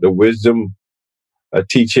more about the wisdom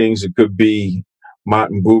teachings. It could be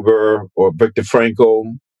Martin Buber or Viktor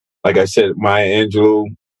Frankl. Like I said, Maya Angelou.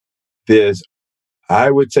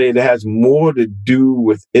 I would say it has more to do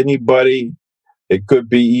with anybody. It could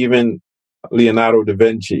be even Leonardo da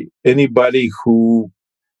Vinci. Anybody who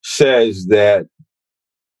says that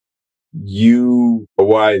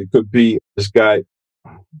it could be this guy,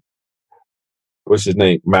 what's his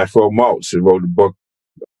name? Maxwell Maltz, who wrote the book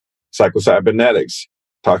Psycho-Cybernetics,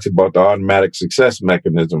 talks about the automatic success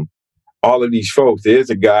mechanism. All of these folks, there's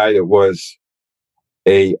a guy that was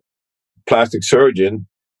a plastic surgeon,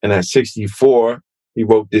 and at 64, he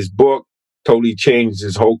wrote this book, totally changed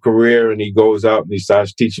his whole career, and he goes out and he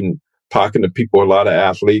starts talking to people, a lot of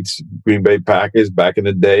athletes, Green Bay Packers back in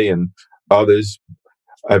the day, and others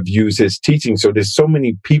have used his teaching. So there's so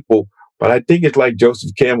many people, but I think it's like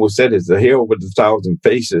Joseph Campbell said, it's a hero with 1,000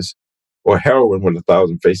 faces, or heroine with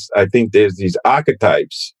 1,000 faces. I think there's these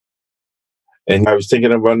archetypes. And I was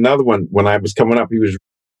thinking of another one when I was coming up. He was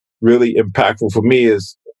really impactful for me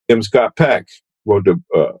is M. Scott Peck, wrote the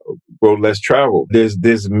Road Less Traveled.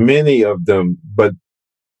 There's many of them, but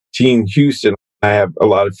Jean Houston, I have a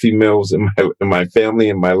lot of females in my family,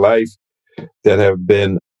 in my life, that have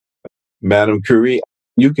been Madame Curie.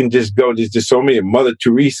 You can just go, there's just so many. Mother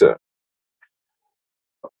Teresa,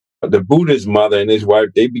 the Buddha's mother and his wife,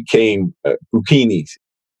 they became Bukinis.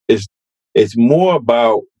 It's more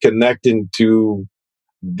about connecting to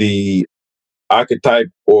the archetype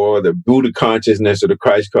or the Buddha consciousness or the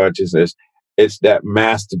Christ consciousness. It's that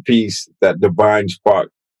masterpiece, that divine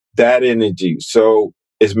spark, that energy. So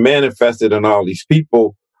it's manifested in all these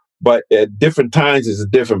people, but at different times it's a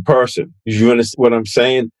different person. You understand what I'm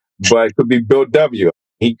saying? But it could be Bill W.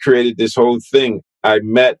 He created this whole thing. I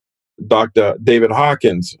met Dr. David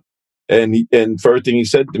Hawkins, and first thing he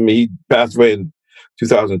said to me, he passed away in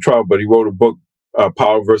 2012, but he wrote a book,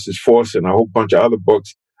 Power versus Force, and a whole bunch of other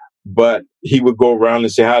books. But he would go around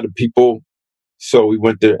and say hi to people. So we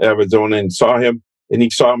went to Arizona and saw him, and he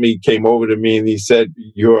saw me, came over to me, and he said,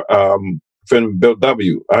 "You're friend of Bill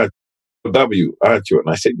W. Bill W, aren't you?" And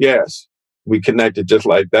I said, "Yes." We connected just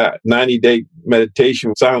like that. 90-day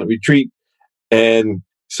meditation, silent retreat. And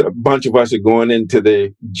so a bunch of us are going into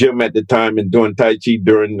the gym at the time and doing Tai Chi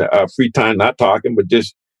during free time, not talking, but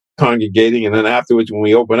just congregating. And then afterwards, when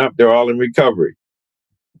we open up, they're all in recovery.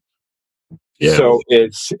 Yeah. So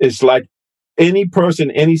it's like any person,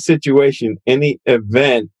 any situation, any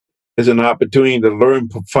event is an opportunity to learn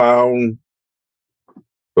profound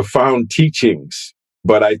teachings.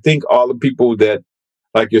 But I think all the people that,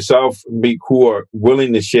 like yourself, me, who are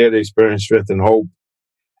willing to share their experience, strength, and hope.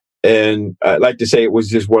 And I like to say it was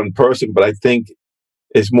just one person, but I think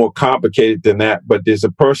it's more complicated than that. But there's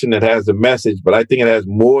a person that has a message, but I think it has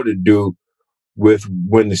more to do with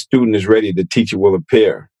when the student is ready, the teacher will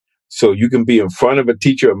appear. So you can be in front of a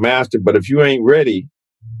teacher or master, but if you ain't ready,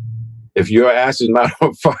 if your ass is not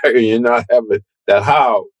on fire and you're not having that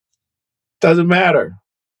how, it doesn't matter.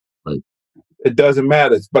 Right. It doesn't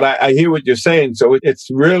matter. But I hear what you're saying. So it's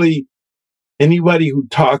really anybody who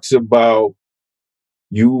talks about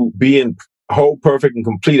you being whole, perfect, and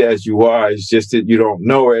complete as you are. It's just that you don't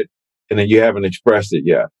know it and that you haven't expressed it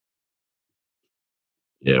yet.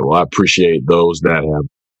 Yeah, well, I appreciate those that have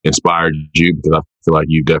inspired you, because I feel like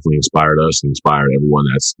you've definitely inspired us and inspired everyone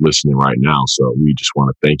that's listening right now. So we just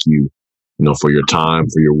want to thank you, for your time,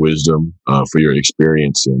 for your wisdom, for your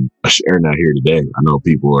experience, and sharing that here today. I know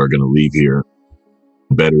people are going to leave here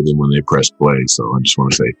better than when they press play. So I just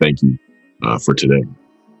want to say thank you for today.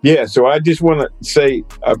 Yeah, so I just want to say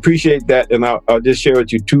I appreciate that, and I'll just share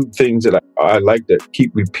with you two things that I like to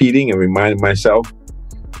keep repeating and reminding myself,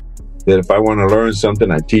 that if I want to learn something,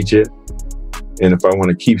 I teach it, and if I want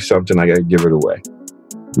to keep something, I got to give it away.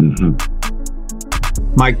 Mm-hmm.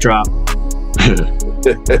 Mic drop.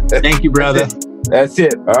 Thank you, brother. That's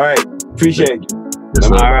it. All right. Appreciate you.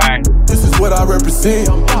 All right. This is what I represent.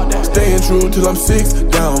 Staying true till I'm 6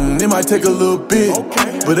 down. It might take a little bit,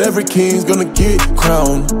 but every king's gonna get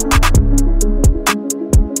crowned.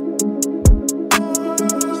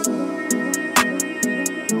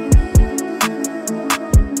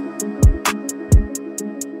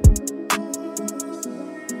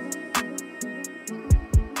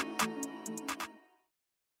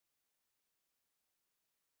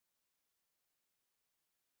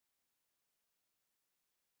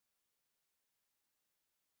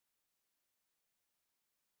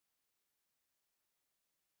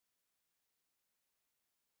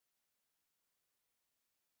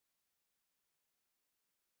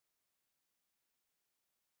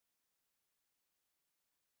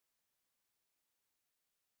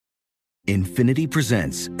 Infinity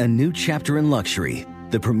presents a new chapter in luxury,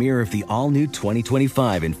 the premiere of the all-new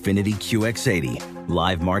 2025 Infinity QX80,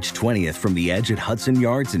 live March 20th from the Edge at Hudson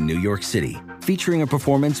Yards in New York City, featuring a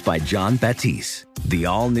performance by John Batiste. The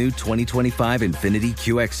all-new 2025 Infiniti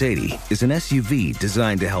QX80 is an SUV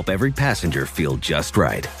designed to help every passenger feel just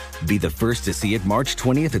right. Be the first to see it March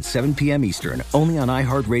 20th at 7 p.m. Eastern, only on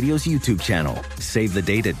iHeartRadio's YouTube channel. Save the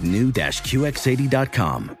date at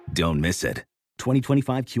new-QX80.com. Don't miss it.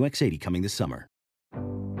 2025 QX80 coming this summer.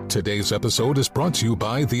 Today's episode is brought to you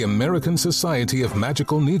by the American Society of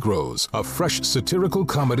Magical Negroes, a fresh satirical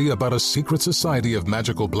comedy about a secret society of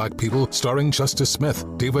magical black people starring Justice Smith,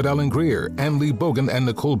 David Allen Greer, Ann Lee Bogan, and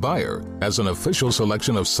Nicole Byer. As an official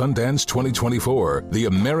selection of Sundance 2024, the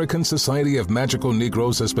American Society of Magical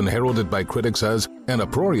Negroes has been heralded by critics as an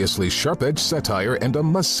uproariously sharp-edged satire and a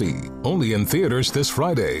must-see. Only in theaters this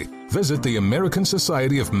Friday. Visit the American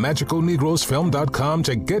Society of Magical Negroes Film.com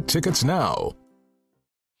to get tickets now.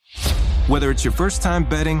 Whether it's your first time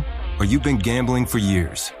betting or you've been gambling for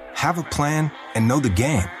years, have a plan and know the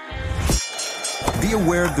game. Be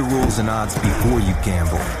aware of the rules and odds before you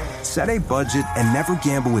gamble. Set a budget and never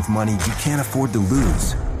gamble with money you can't afford to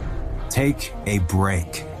lose. Take a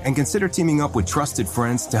break and consider teaming up with trusted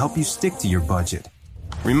friends to help you stick to your budget.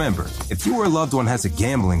 Remember, if you or a loved one has a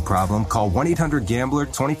gambling problem, call 1-800-GAMBLER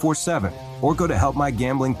 24/7 or go to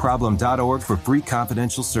helpmygamblingproblem.org for free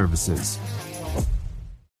confidential services.